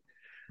commands, right,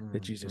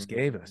 that Jesus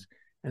gave us.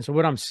 And so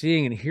what I'm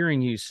seeing and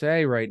hearing you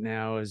say right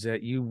now is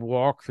that you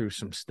walk through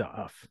some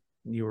stuff.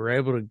 You were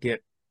able to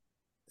get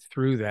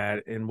through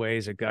that in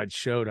ways that God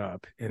showed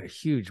up in a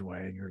huge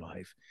way in your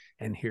life.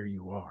 And here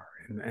you are.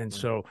 And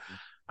so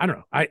I don't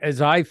know,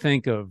 as I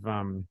think of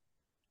kind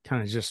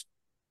of just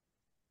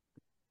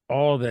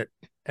all that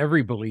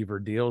every believer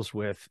deals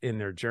with in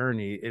their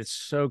journey, it's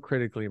so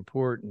critically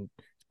important.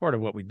 It's part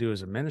of what we do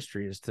as a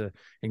ministry, is to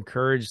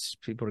encourage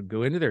people to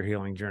go into their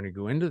healing journey,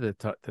 go into the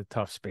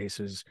tough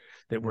spaces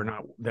that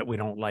we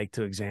don't like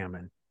to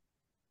examine.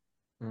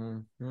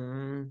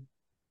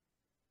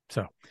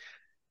 So,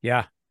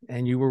 yeah.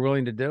 And you were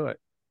willing to do it.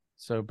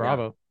 So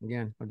bravo.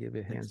 Again, I'll give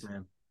you a hand. Thanks,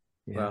 man.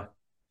 Yeah. Well,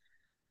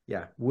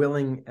 yeah.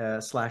 Willing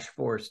 /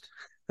 forced.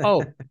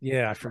 Oh,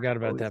 yeah, I forgot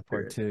about that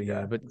part too.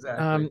 Yeah, but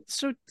exactly.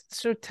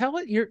 So tell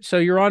it,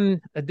 you're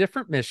on a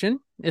different mission.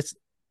 It's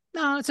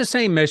the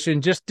same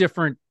mission, just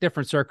different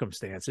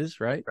circumstances,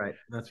 right? Right.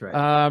 That's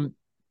right.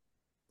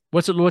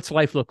 What's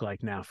life look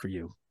like now for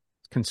you,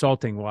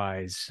 consulting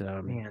wise?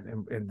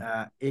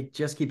 It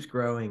just keeps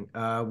growing.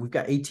 We've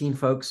got 18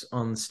 folks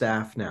on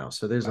staff now,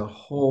 so there's a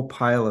whole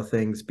pile of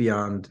things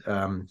beyond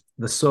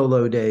the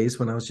solo days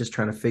when I was just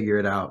trying to figure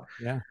it out.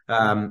 Yeah.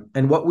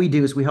 And what we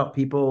do is we help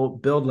people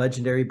build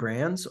legendary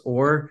brands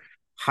or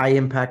high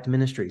impact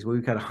ministries.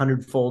 We've got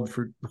 100-fold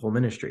fruitful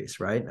ministries,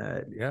 right?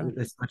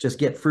 Let's not just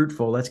get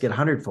fruitful, let's get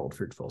 100-fold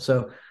fruitful.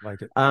 So like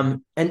it.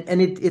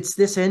 It's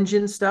this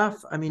engine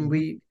stuff. I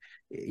mean,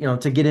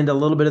 to get into a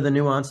little bit of the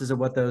nuances of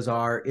what those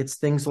are, it's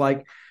things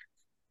like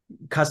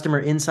customer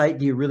insight.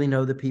 Do you really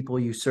know the people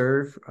you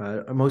serve?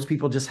 Most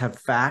people just have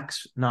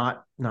facts,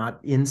 not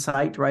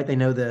insight, right? They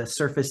know the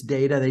surface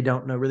data. They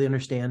don't really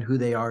understand who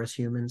they are as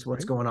humans,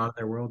 what's going on in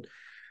their world.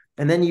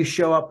 And then you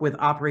show up with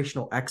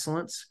operational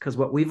excellence, because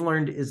what we've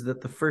learned is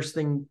that the first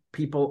thing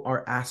people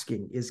are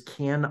asking is,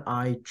 can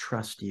I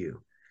trust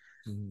you?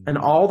 And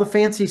all the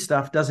fancy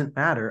stuff doesn't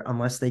matter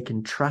unless they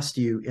can trust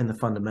you in the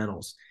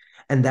fundamentals.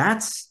 And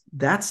that's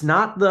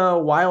not the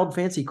wild,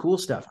 fancy, cool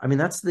stuff. I mean,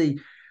 that's the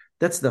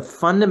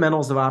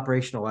fundamentals of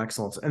operational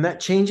excellence. And that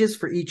changes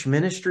for each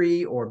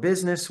ministry or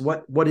business.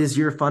 What is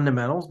your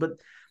fundamentals? But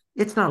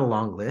it's not a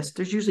long list.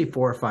 There's usually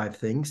 4 or 5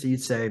 things. So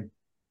you'd say,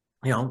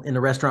 in the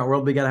restaurant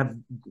world, we got to have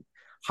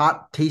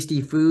hot,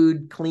 tasty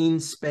food, clean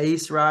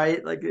space,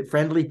 right? Like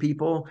friendly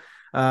people.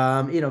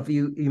 If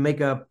you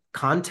make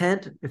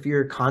if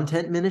you're a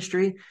content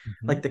ministry,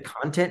 like the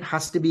content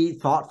has to be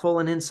thoughtful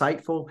and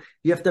insightful.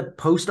 You have to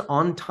post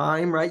on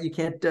time, right? You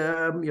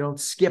can't,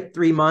 skip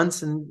 3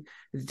 months, and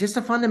just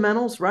the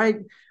fundamentals, right?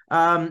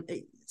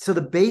 So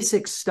the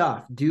basic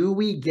stuff, do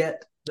we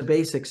get the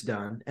basics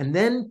done? And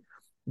then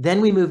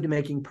we move to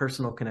making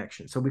personal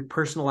connections. So we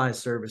personalize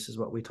service is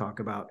what we talk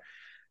about.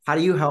 How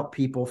do you help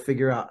people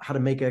figure out how to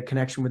make a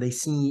connection where they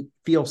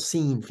feel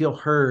seen, feel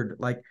heard?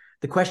 Like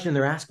the question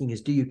they're asking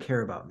is, do you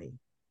care about me?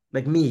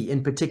 Like me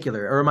in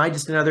particular, or am I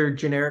just another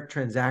generic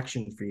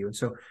transaction for you? And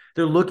so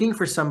they're looking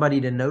for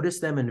somebody to notice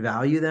them and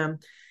value them.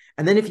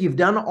 And then if you've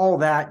done all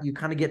that, you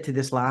kind of get to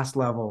this last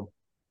level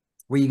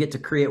where you get to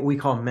create what we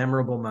call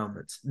memorable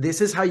moments.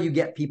 This is how you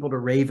get people to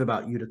rave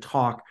about you, to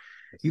talk.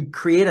 You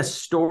create a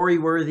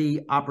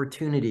story-worthy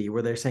opportunity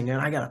where they're saying,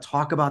 I got to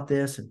talk about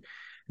this. And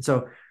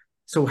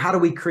so how do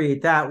we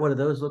create that? What do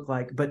those look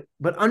like? But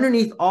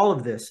underneath all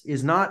of this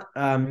is not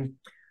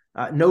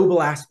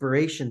noble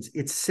aspirations.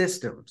 It's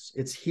systems.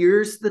 It's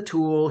here's the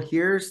tool,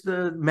 here's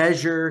the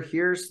measure,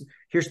 here's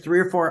 3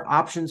 or 4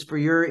 options for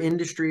your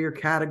industry or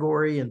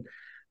category, and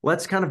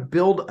let's kind of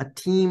build a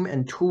team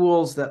and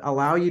tools that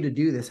allow you to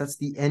do this. That's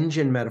the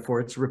engine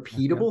metaphor. It's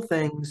repeatable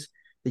things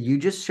that you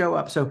just show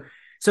up. So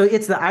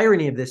it's the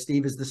irony of this,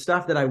 Steve, is the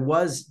stuff that I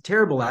was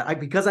terrible at.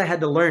 Because I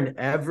had to learn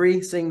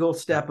every single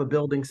step of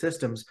building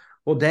systems.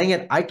 Well, dang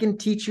it, I can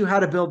teach you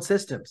how to build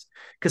systems.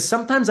 Because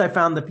sometimes I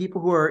found the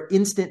people who are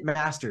instant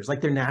masters,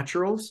 like they're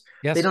naturals,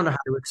 they don't know how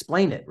to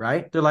explain it,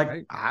 right? They're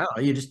like, I don't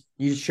know, you just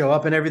show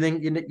up and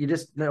everything, you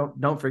just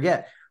don't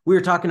forget. We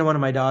were talking to one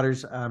of my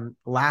daughters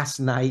last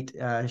night.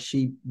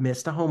 She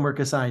missed a homework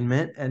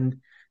assignment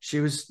and she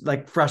was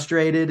like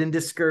frustrated and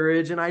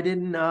discouraged, and I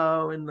didn't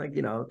know. And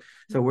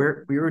so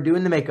we were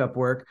doing the makeup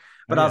work,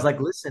 but I was like,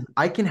 listen,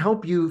 I can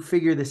help you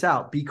figure this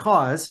out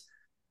because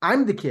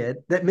I'm the kid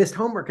that missed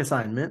homework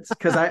assignments.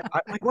 Because I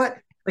like what?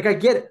 Like, I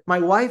get it. My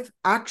wife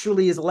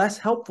actually is less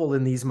helpful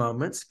in these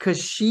moments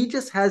because she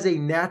just has a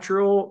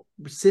natural,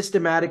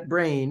 systematic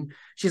brain.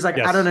 She's like,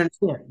 I don't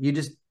understand. You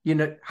just,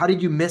 how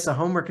did you miss a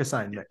homework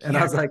assignment? And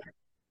I was like,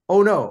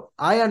 oh no,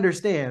 I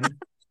understand.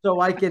 So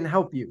I can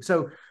help you.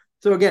 So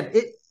again,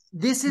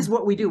 this is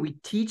what we do. We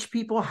teach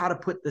people how to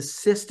put the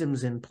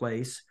systems in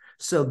place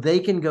so they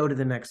can go to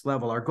the next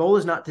level. Our goal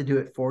is not to do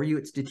it for you.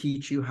 It's to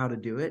teach you how to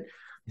do it.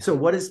 So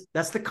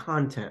that's the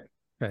content.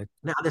 Okay.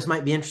 Now, this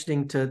might be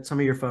interesting to some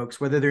of your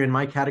folks, whether they're in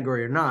my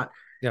category or not.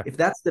 Yeah. If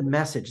that's the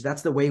message,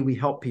 that's the way we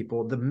help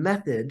people. The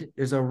method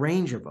is a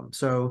range of them.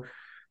 So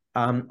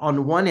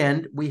on one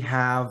end, we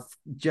have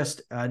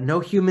just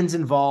no humans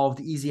involved,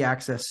 easy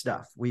access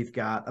stuff. We've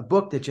got a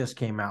book that just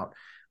came out.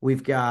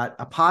 We've got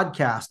a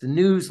podcast, a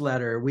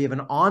newsletter. We have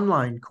an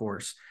online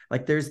course.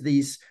 Like there's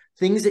these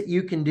things that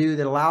you can do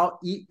that allow,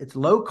 it's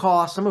low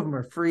cost. Some of them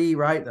are free,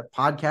 right? The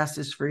podcast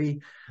is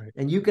free. Right.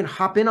 And you can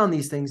hop in on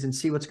these things and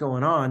see what's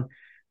going on.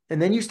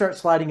 And then you start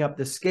sliding up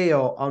the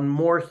scale on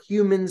more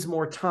humans,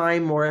 more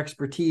time, more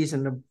expertise.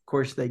 And of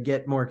course, they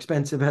get more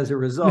expensive as a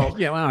result.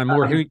 Yeah, well, and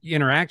more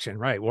interaction,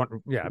 right?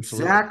 Yeah,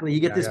 absolutely. Exactly. You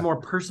get this more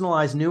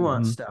personalized,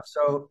 nuanced stuff.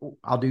 So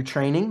I'll do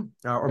training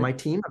or my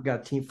team. I've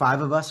got a team.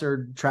 5 of us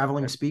are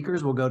traveling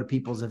speakers. We'll go to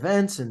people's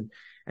events and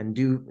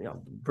do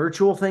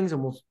virtual things,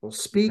 and we'll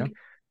speak. Yep.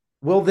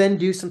 We'll then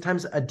do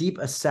sometimes a deep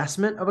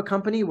assessment of a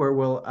company where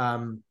we'll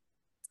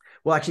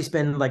actually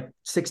spend like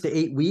 6 to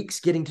 8 weeks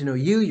getting to know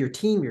you, your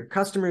team, your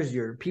customers,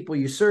 your people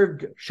you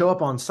serve, show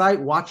up on site,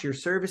 watch your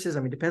services.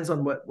 I mean, depends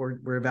on what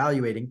we're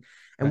evaluating.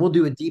 And we'll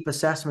do a deep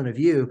assessment of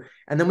you.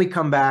 And then we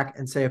come back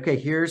and say, okay,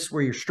 here's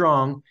where you're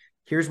strong.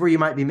 Here's where you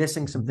might be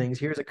missing some things.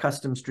 Here's a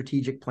custom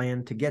strategic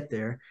plan to get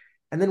there.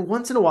 And then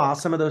once in a while,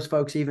 some of those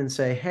folks even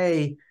say,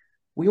 hey,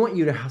 we want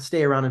you to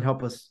stay around and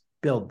help us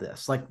build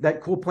this. Like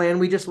that cool plan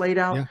we just laid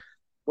out. Yeah.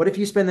 What if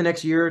you spend the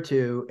next year or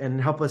two and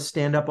help us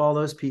stand up all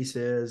those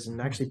pieces and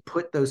actually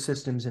put those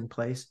systems in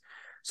place?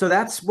 So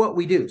that's what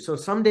we do. So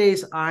some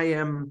days I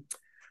am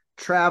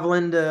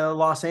traveling to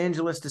Los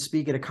Angeles to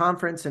speak at a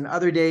conference, and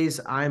other days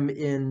I'm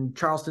in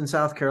Charleston,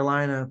 South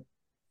Carolina,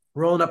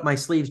 rolling up my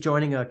sleeves,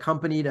 joining a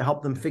company to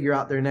help them figure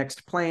out their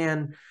next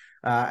plan.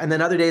 And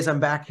then other days I'm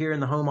back here in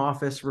the home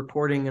office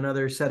recording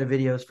another set of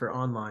videos for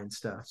online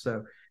stuff.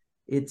 So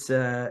it's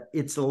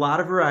a lot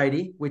of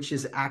variety, which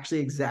is actually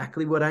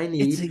exactly what I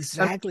need. It's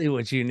exactly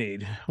what you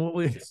need.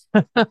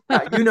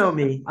 You know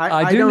me.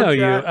 I do know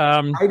you.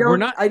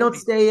 I don't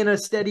stay in a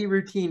steady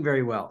routine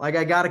very well. Like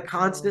I got to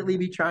constantly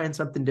be trying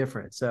something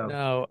different. So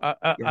no,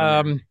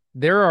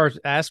 there are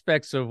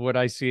aspects of what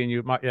I see in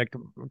you.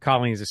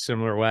 Colleen's a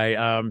similar way.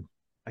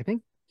 I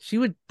think she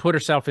would put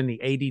herself in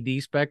the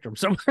ADD spectrum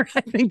somewhere.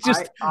 I think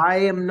I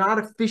am not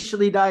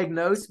officially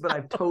diagnosed, but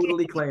I've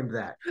totally claimed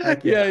that.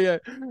 Yeah.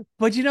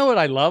 But you know what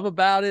I love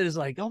about it is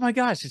like, oh my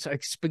gosh, it's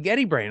like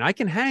spaghetti brain. I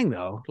can hang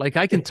though. Like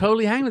I can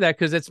totally hang with that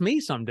because it's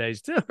me some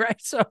days too,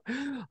 right? So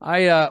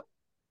man,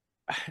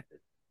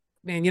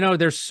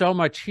 there's so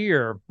much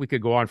here. We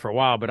could go on for a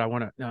while, but I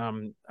want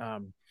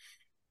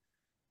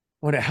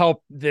to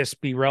help this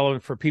be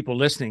relevant for people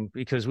listening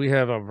because we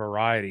have a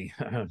variety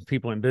of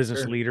people in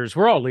business, leaders.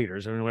 We're all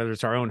leaders. I mean, whether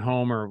it's our own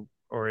home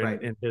or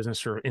in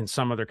business or in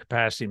some other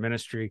capacity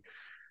ministry.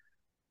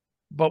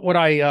 But what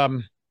I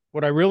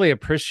really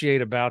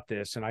appreciate about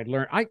this, and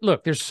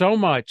look, there's so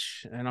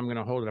much, and I'm going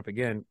to hold it up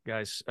again,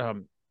 guys.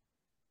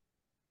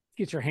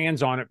 Get your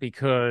hands on it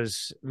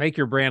because make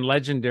your brand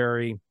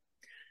legendary.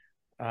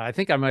 I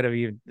think I might have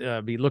even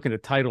be looking to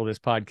title this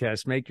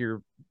podcast, Make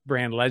Your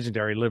Brand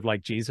Legendary, Live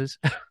Like Jesus.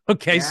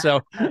 Okay.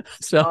 Yeah.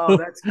 So oh,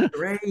 that's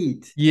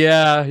great.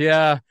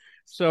 Yeah.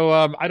 So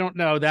I don't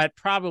know. That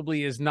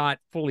probably is not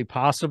fully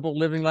possible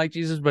living like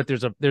Jesus, but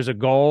there's a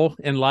goal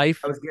in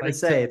life. I was going to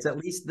say it's at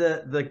least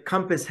the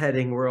compass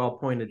heading we're all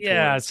pointed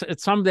towards.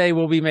 It's someday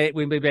we'll be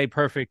made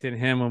perfect in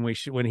Him when we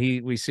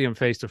see Him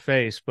face to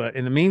face. But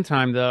in the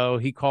meantime, though,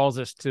 He calls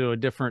us to a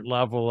different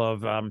level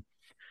of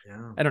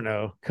I don't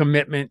know,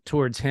 commitment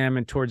towards Him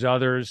and towards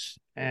others.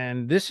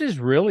 And this is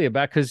really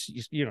about, because,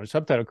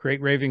 subtitle,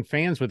 Create Raving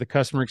Fans with a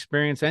Customer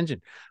Experience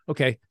Engine.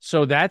 Okay,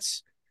 so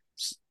that's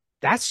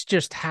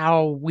just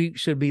how we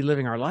should be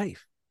living our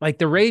life. Like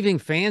the raving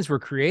fans we're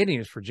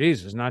creating is for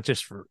Jesus, not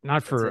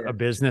for a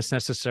business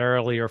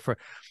necessarily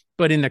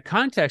but in the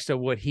context of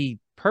what He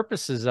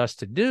purposes us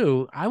to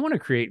do. I want to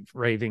create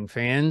raving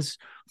fans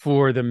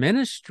for the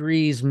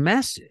ministry's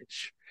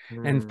message.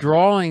 And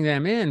drawing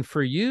them in.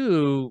 For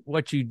you,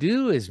 what you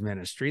do is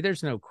ministry.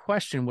 There's no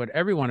question what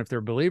everyone, if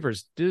they're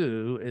believers,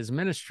 do is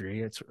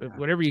ministry. It's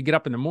whatever you get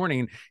up in the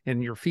morning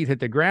and your feet hit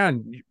the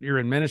ground, you're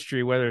in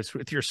ministry, whether it's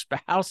with your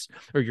spouse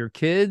or your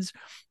kids.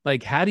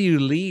 Like, how do you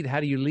lead? How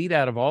do you lead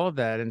out of all of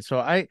that? And so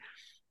I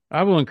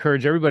will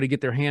encourage everybody to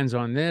get their hands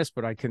on this,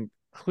 but I can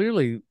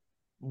clearly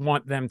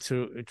want them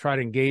to try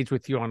to engage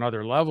with you on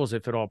other levels,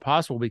 if at all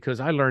possible, because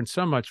I learned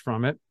so much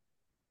from it.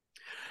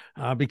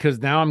 Because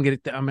now I'm going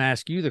to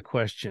ask you the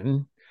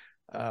question,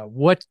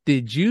 what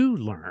did you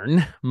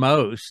learn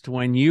most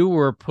when you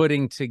were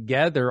putting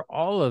together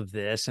all of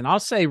this? And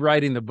I'll say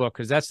writing the book,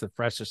 because that's the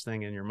freshest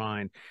thing in your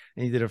mind.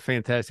 And you did a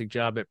fantastic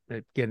job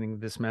at getting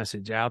this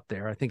message out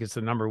there. I think it's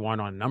the number one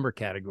on number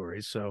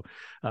categories. So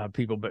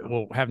people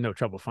will have no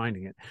trouble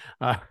finding it.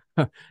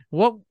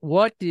 What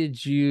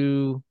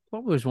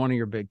was one of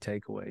your big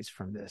takeaways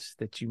from this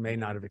that you may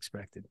not have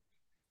expected?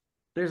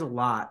 There's a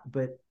lot,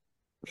 but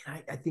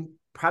I think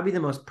probably the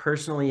most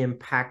personally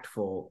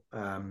impactful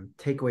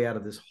takeaway out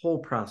of this whole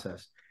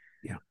process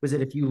was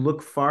that if you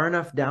look far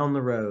enough down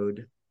the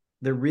road,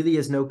 there really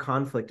is no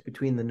conflict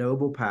between the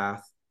noble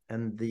path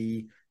and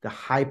the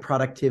high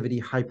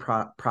productivity,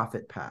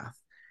 profit path.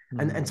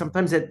 And Mm.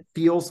 sometimes it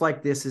feels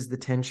like this is the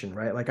tension,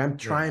 right? Like I'm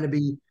trying Yeah. to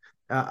be,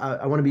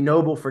 I want to be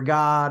noble for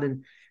God,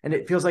 and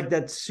it feels like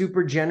that's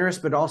super generous,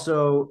 but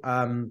also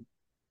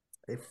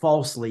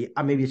falsely,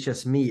 maybe it's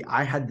just me.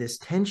 I had this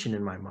tension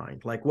in my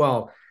mind, like,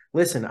 well,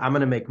 listen, I'm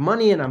going to make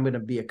money and I'm going to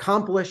be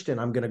accomplished and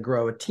I'm going to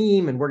grow a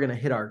team and we're going to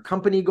hit our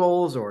company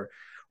goals or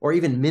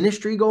even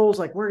ministry goals.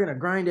 Like we're going to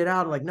grind it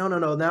out. Like, no, no,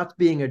 no, that's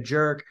being a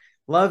jerk.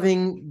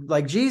 Loving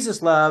like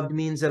Jesus loved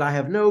means that I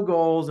have no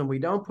goals and we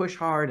don't push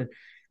hard. And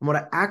what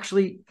I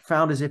actually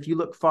found is if you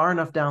look far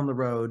enough down the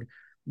road,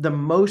 the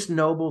most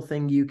noble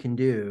thing you can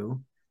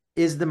do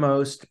is the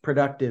most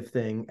productive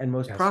thing and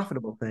most Yes.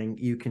 profitable thing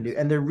you can do. Yes.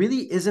 And there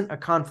really isn't a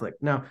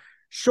conflict. Now,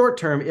 short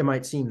term, it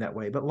might seem that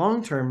way, but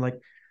long term, like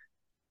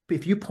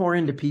if you pour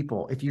into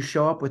people, if you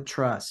show up with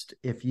trust,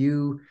 if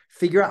you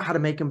figure out how to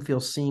make them feel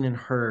seen and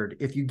heard,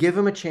 if you give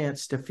them a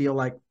chance to feel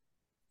like,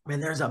 man,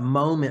 there's a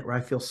moment where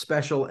I feel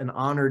special and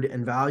honored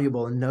and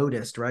valuable and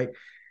noticed, right?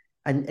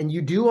 And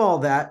you do all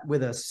that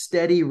with a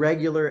steady,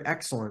 regular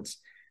excellence.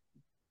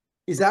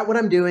 Is that what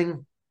I'm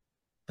doing?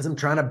 Because I'm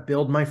trying to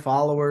build my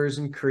followers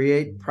and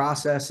create Mm.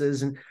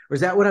 processes, and or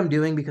is that what I'm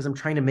doing because I'm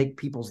trying to make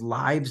people's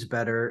lives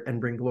better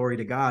and bring glory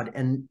to God?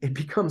 And it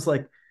becomes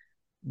like,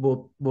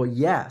 well,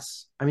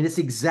 yes. I mean, it's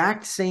the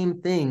exact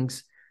same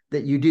things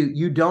that you do.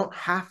 You don't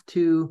have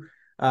to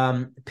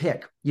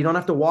pick. You don't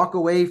have to walk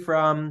away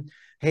from,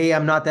 hey,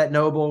 I'm not that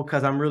noble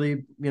because I'm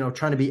really,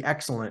 trying to be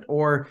excellent,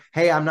 or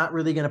hey, I'm not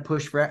really going to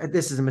push for.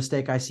 This is a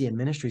mistake I see in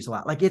ministries a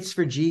lot. Like it's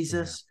for Yeah.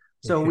 Jesus.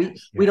 So Yeah. we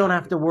Yeah. don't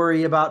have to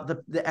worry about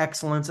the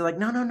excellence. They're like,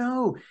 no, no,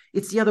 no.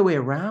 It's the other way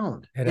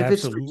around. It If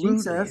it's for absolutely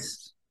Jesus,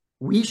 is.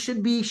 we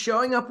should be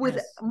showing up with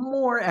Yes.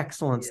 more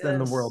excellence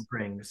than the world Yes.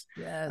 brings.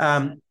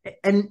 Yes.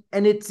 And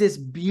it's this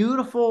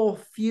beautiful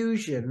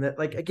fusion that,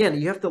 like, again,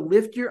 you have to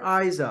lift your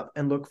eyes up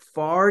and look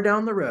far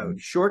down the road.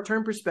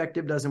 Short-term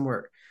perspective doesn't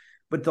work,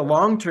 but the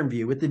long-term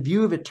view, with the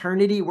view of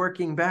eternity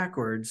working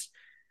backwards,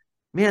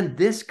 man,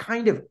 this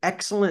kind of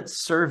excellent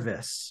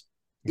service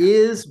Yeah.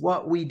 is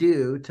what we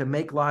do to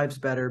make lives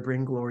better,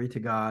 bring glory to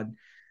God,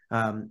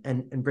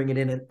 and bring it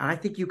in. And I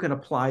think you can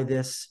apply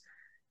this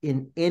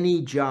in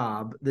any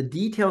job. The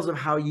details of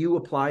how you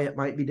apply it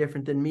might be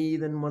different than me,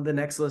 than the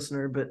next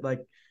listener, but like,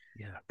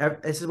 Yeah.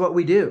 this is what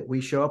we do. We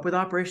show up with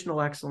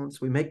operational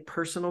excellence. We make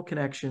personal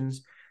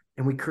connections,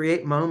 and we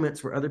create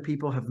moments where other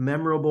people have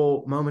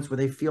memorable moments where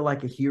they feel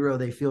like a hero,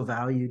 they feel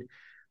valued.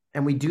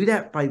 And we do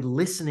that by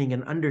listening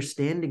and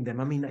understanding them.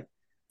 I mean,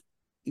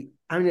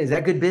 is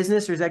that good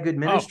business or is that good Oh,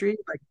 ministry?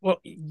 Like, well,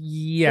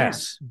 yeah,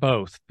 yes,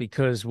 both,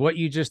 because what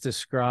you just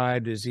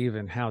described is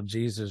even how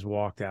Jesus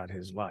walked out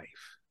his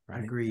life,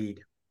 right?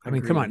 agreed. I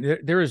mean, come on, Agreed.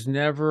 there is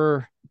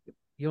never,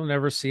 you'll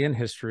never see in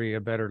history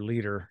a better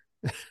leader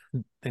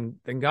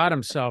than God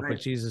himself with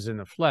Right. Jesus in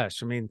the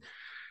flesh. I mean,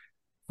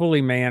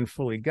 fully man,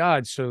 fully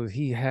God. So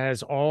he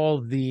has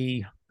all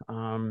the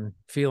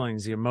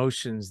feelings, the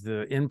emotions,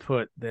 the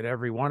input that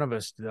every one of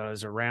us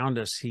does around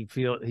us. He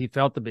felt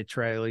the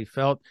betrayal. He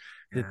felt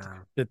Yeah.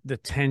 the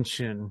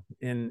tension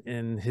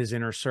in his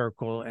inner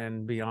circle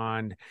and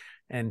beyond,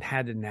 and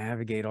had to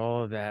navigate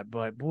all of that.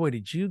 But boy,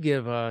 did you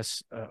give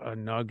us a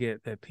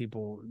nugget that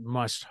people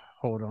must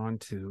hold on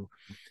to,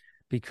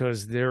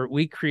 because there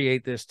we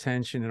create this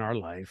tension in our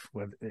life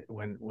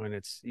when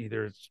it's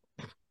either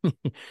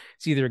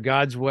it's either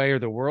God's way or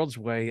the world's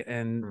way.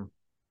 And Mm.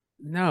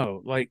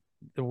 no, like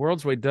the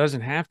world's way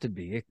doesn't have to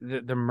be.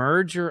 The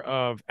merger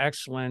of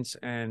excellence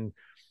and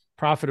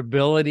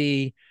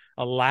profitability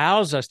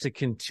allows us to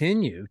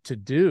continue to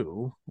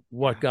do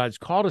what Yeah. God's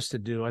called us to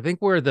do. I think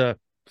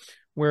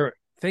where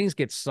things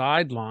get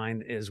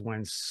sidelined is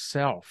when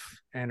self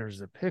enters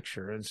the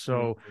picture. And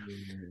so,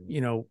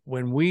 Mm.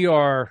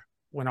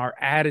 when our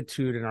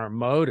attitude and our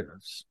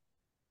motives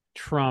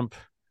trump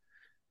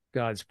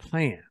God's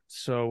plan.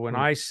 So when Mm.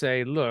 I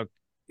say, look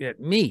at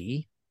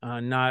me,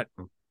 not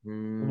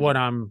what Mm.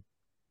 I'm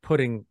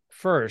putting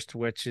first,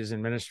 which is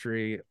in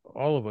ministry,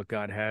 all of what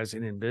God has,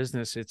 and in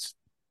business, it's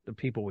the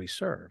people we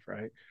serve,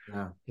 right?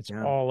 Yeah. It's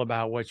Yeah. all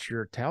about what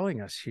you're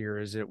telling us here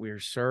is that we're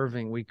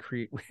serving,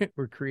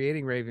 we're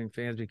creating raving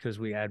fans because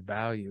we add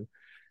value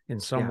in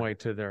some Yeah. way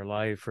to their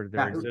life or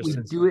their Yeah. We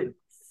existence. do it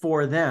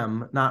for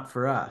them, not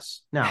for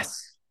us. Now,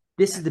 Yes.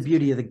 this is the Yes.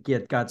 beauty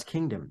of God's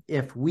kingdom.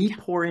 If we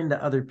pour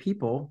into other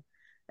people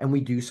and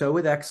we do so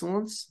with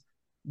excellence,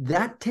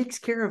 that takes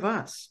care of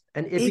us,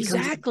 and it becomes a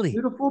Exactly.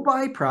 beautiful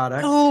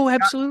byproduct. Oh,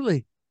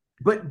 absolutely.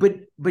 But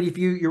if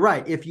you're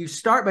right, if you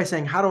start by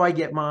saying, how do I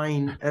get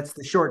mine, that's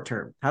the short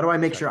term. How do I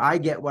make Right. sure I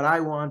get what I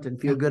want and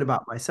feel Yeah. good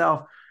about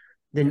myself?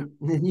 Yeah.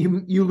 Then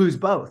you lose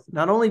both.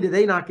 Not only do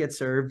they not get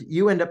served,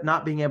 you end up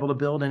not being able to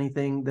build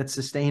anything that's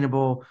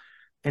sustainable.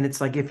 And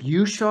it's like, if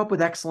you show up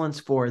with excellence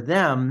for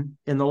them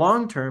in the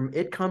long term,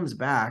 it comes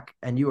back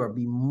and you are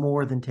be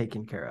more than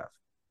taken care of.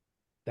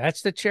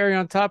 That's the cherry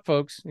on top,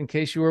 folks. In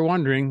case you were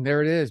wondering,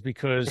 there it is,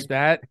 because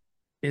that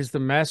is the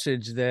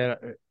message that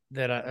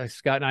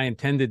Scott and I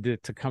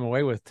intended to come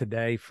away with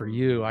today for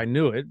you. I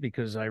knew it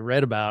because I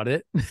read about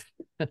it.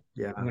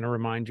 Yeah. I'm going to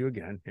remind you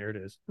again. Here it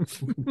is.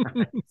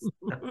 Nice.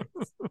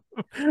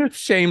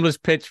 Shameless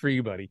pitch for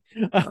you, buddy.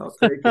 I'll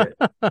take it.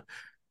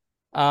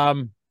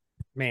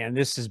 Man,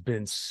 this has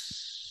been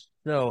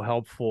so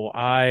helpful.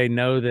 I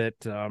know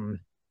that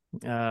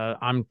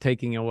I'm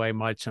taking away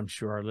much. I'm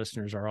sure our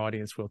listeners, our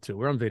audience will too.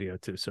 We're on video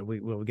too, so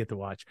we'll get to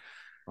watch.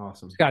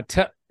 Awesome. Scott,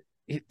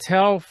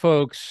 tell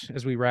folks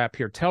as we wrap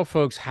here. Tell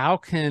folks how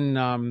can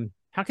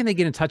they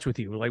get in touch with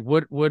you? Like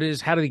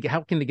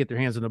how can they get their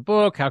hands on the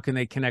book? How can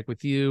they connect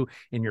with you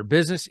in your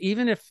business,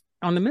 even if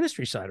on the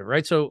ministry side of it,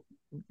 right? So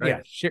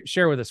yeah,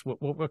 share with us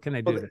what can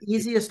they do? Well, the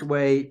easiest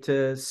way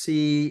to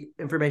see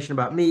information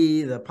about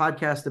me, the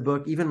podcast, the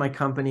book, even my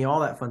company,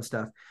 all that fun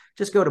stuff,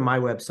 just go to my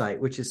website,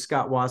 which is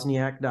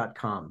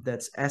scottwozniak.com.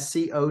 That's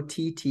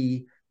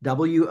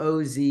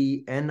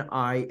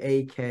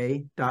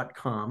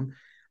SCOTTWOZNIAK.com.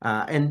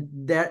 And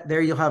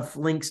there you'll have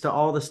links to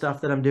all the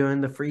stuff that I'm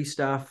doing, the free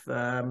stuff,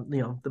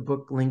 the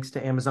book links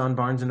to Amazon,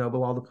 Barnes &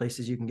 Noble, all the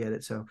places you can get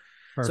it. So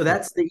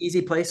that's the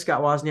easy place,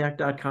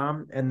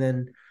 scottwozniak.com. And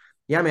then,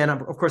 yeah, man,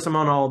 of course, I'm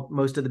on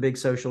most of the big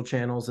social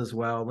channels as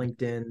well,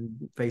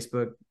 LinkedIn,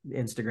 Facebook,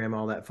 Instagram,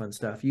 all that fun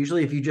stuff.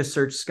 Usually if you just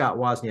search Scott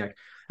Wozniak,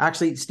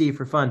 actually, Steve,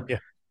 for fun, if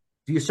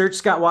you search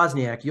Scott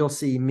Wozniak, you'll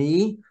see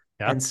me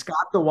and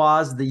Scott the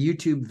Woz, the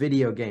YouTube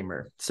video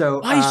gamer.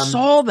 So I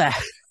saw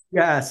that.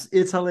 Yes,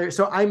 it's hilarious.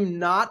 So I'm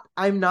not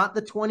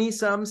the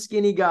 20-some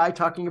skinny guy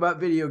talking about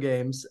video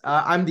games.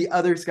 I'm the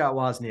other Scott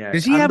Wozniak.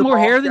 Does he have more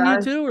hair than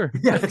you too? Or?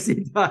 Yes,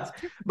 he does.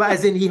 But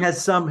as in he has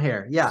some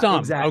hair. Yeah,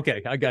 exactly.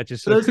 Okay, I got you.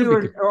 So those who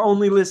are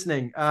only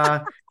listening,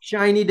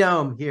 shiny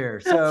dome here.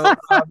 So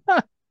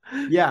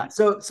yeah.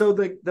 So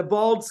the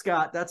bald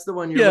Scott, that's the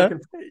one you're looking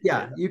for.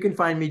 Yeah, you can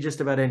find me just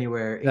about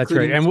anywhere. That's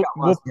right. And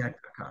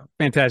ScottWozniak.com.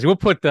 Fantastic. We'll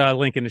put the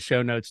link in the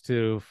show notes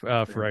too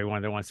for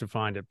everyone that wants to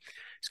find it.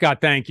 Scott,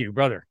 thank you,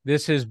 brother.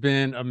 This has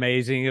been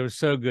amazing. It was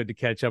so good to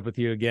catch up with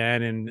you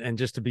again and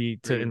just to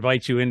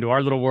invite you into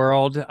our little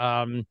world.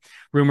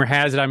 Rumor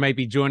has it I might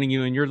be joining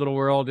you in your little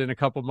world in a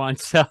couple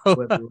months. So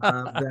would love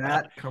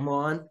that. Come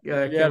on.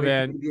 Can't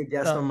wait to be a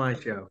guest on my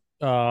show.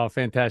 Oh,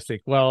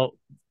 fantastic. Well,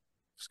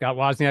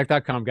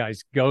 ScottWozniak.com,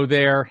 guys. Go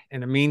there.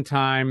 In the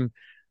meantime,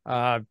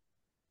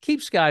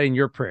 keep Scott in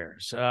your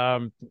prayers.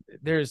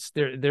 There's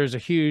a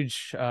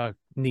huge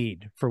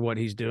need for what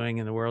he's doing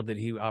in the world that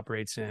he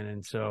operates in.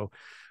 And so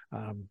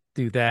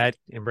do that,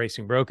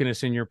 embracing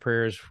brokenness in your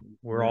prayers.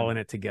 We're all in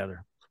it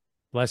together.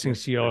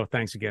 Blessings to you all.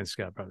 Thanks again,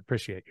 Scott, brother.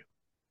 Appreciate you.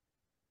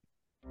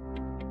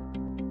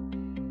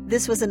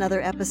 This was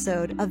another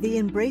episode of the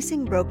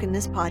Embracing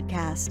Brokenness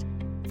podcast.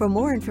 For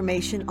more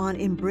information on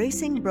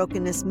Embracing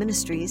Brokenness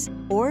Ministries,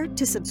 or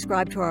to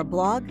subscribe to our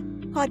blog,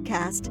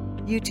 podcast,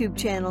 YouTube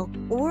channel,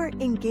 or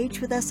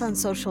engage with us on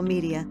social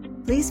media,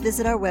 please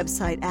visit our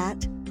website at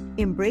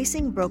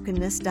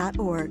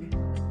embracingbrokenness.org.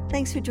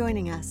 Thanks for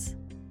joining us.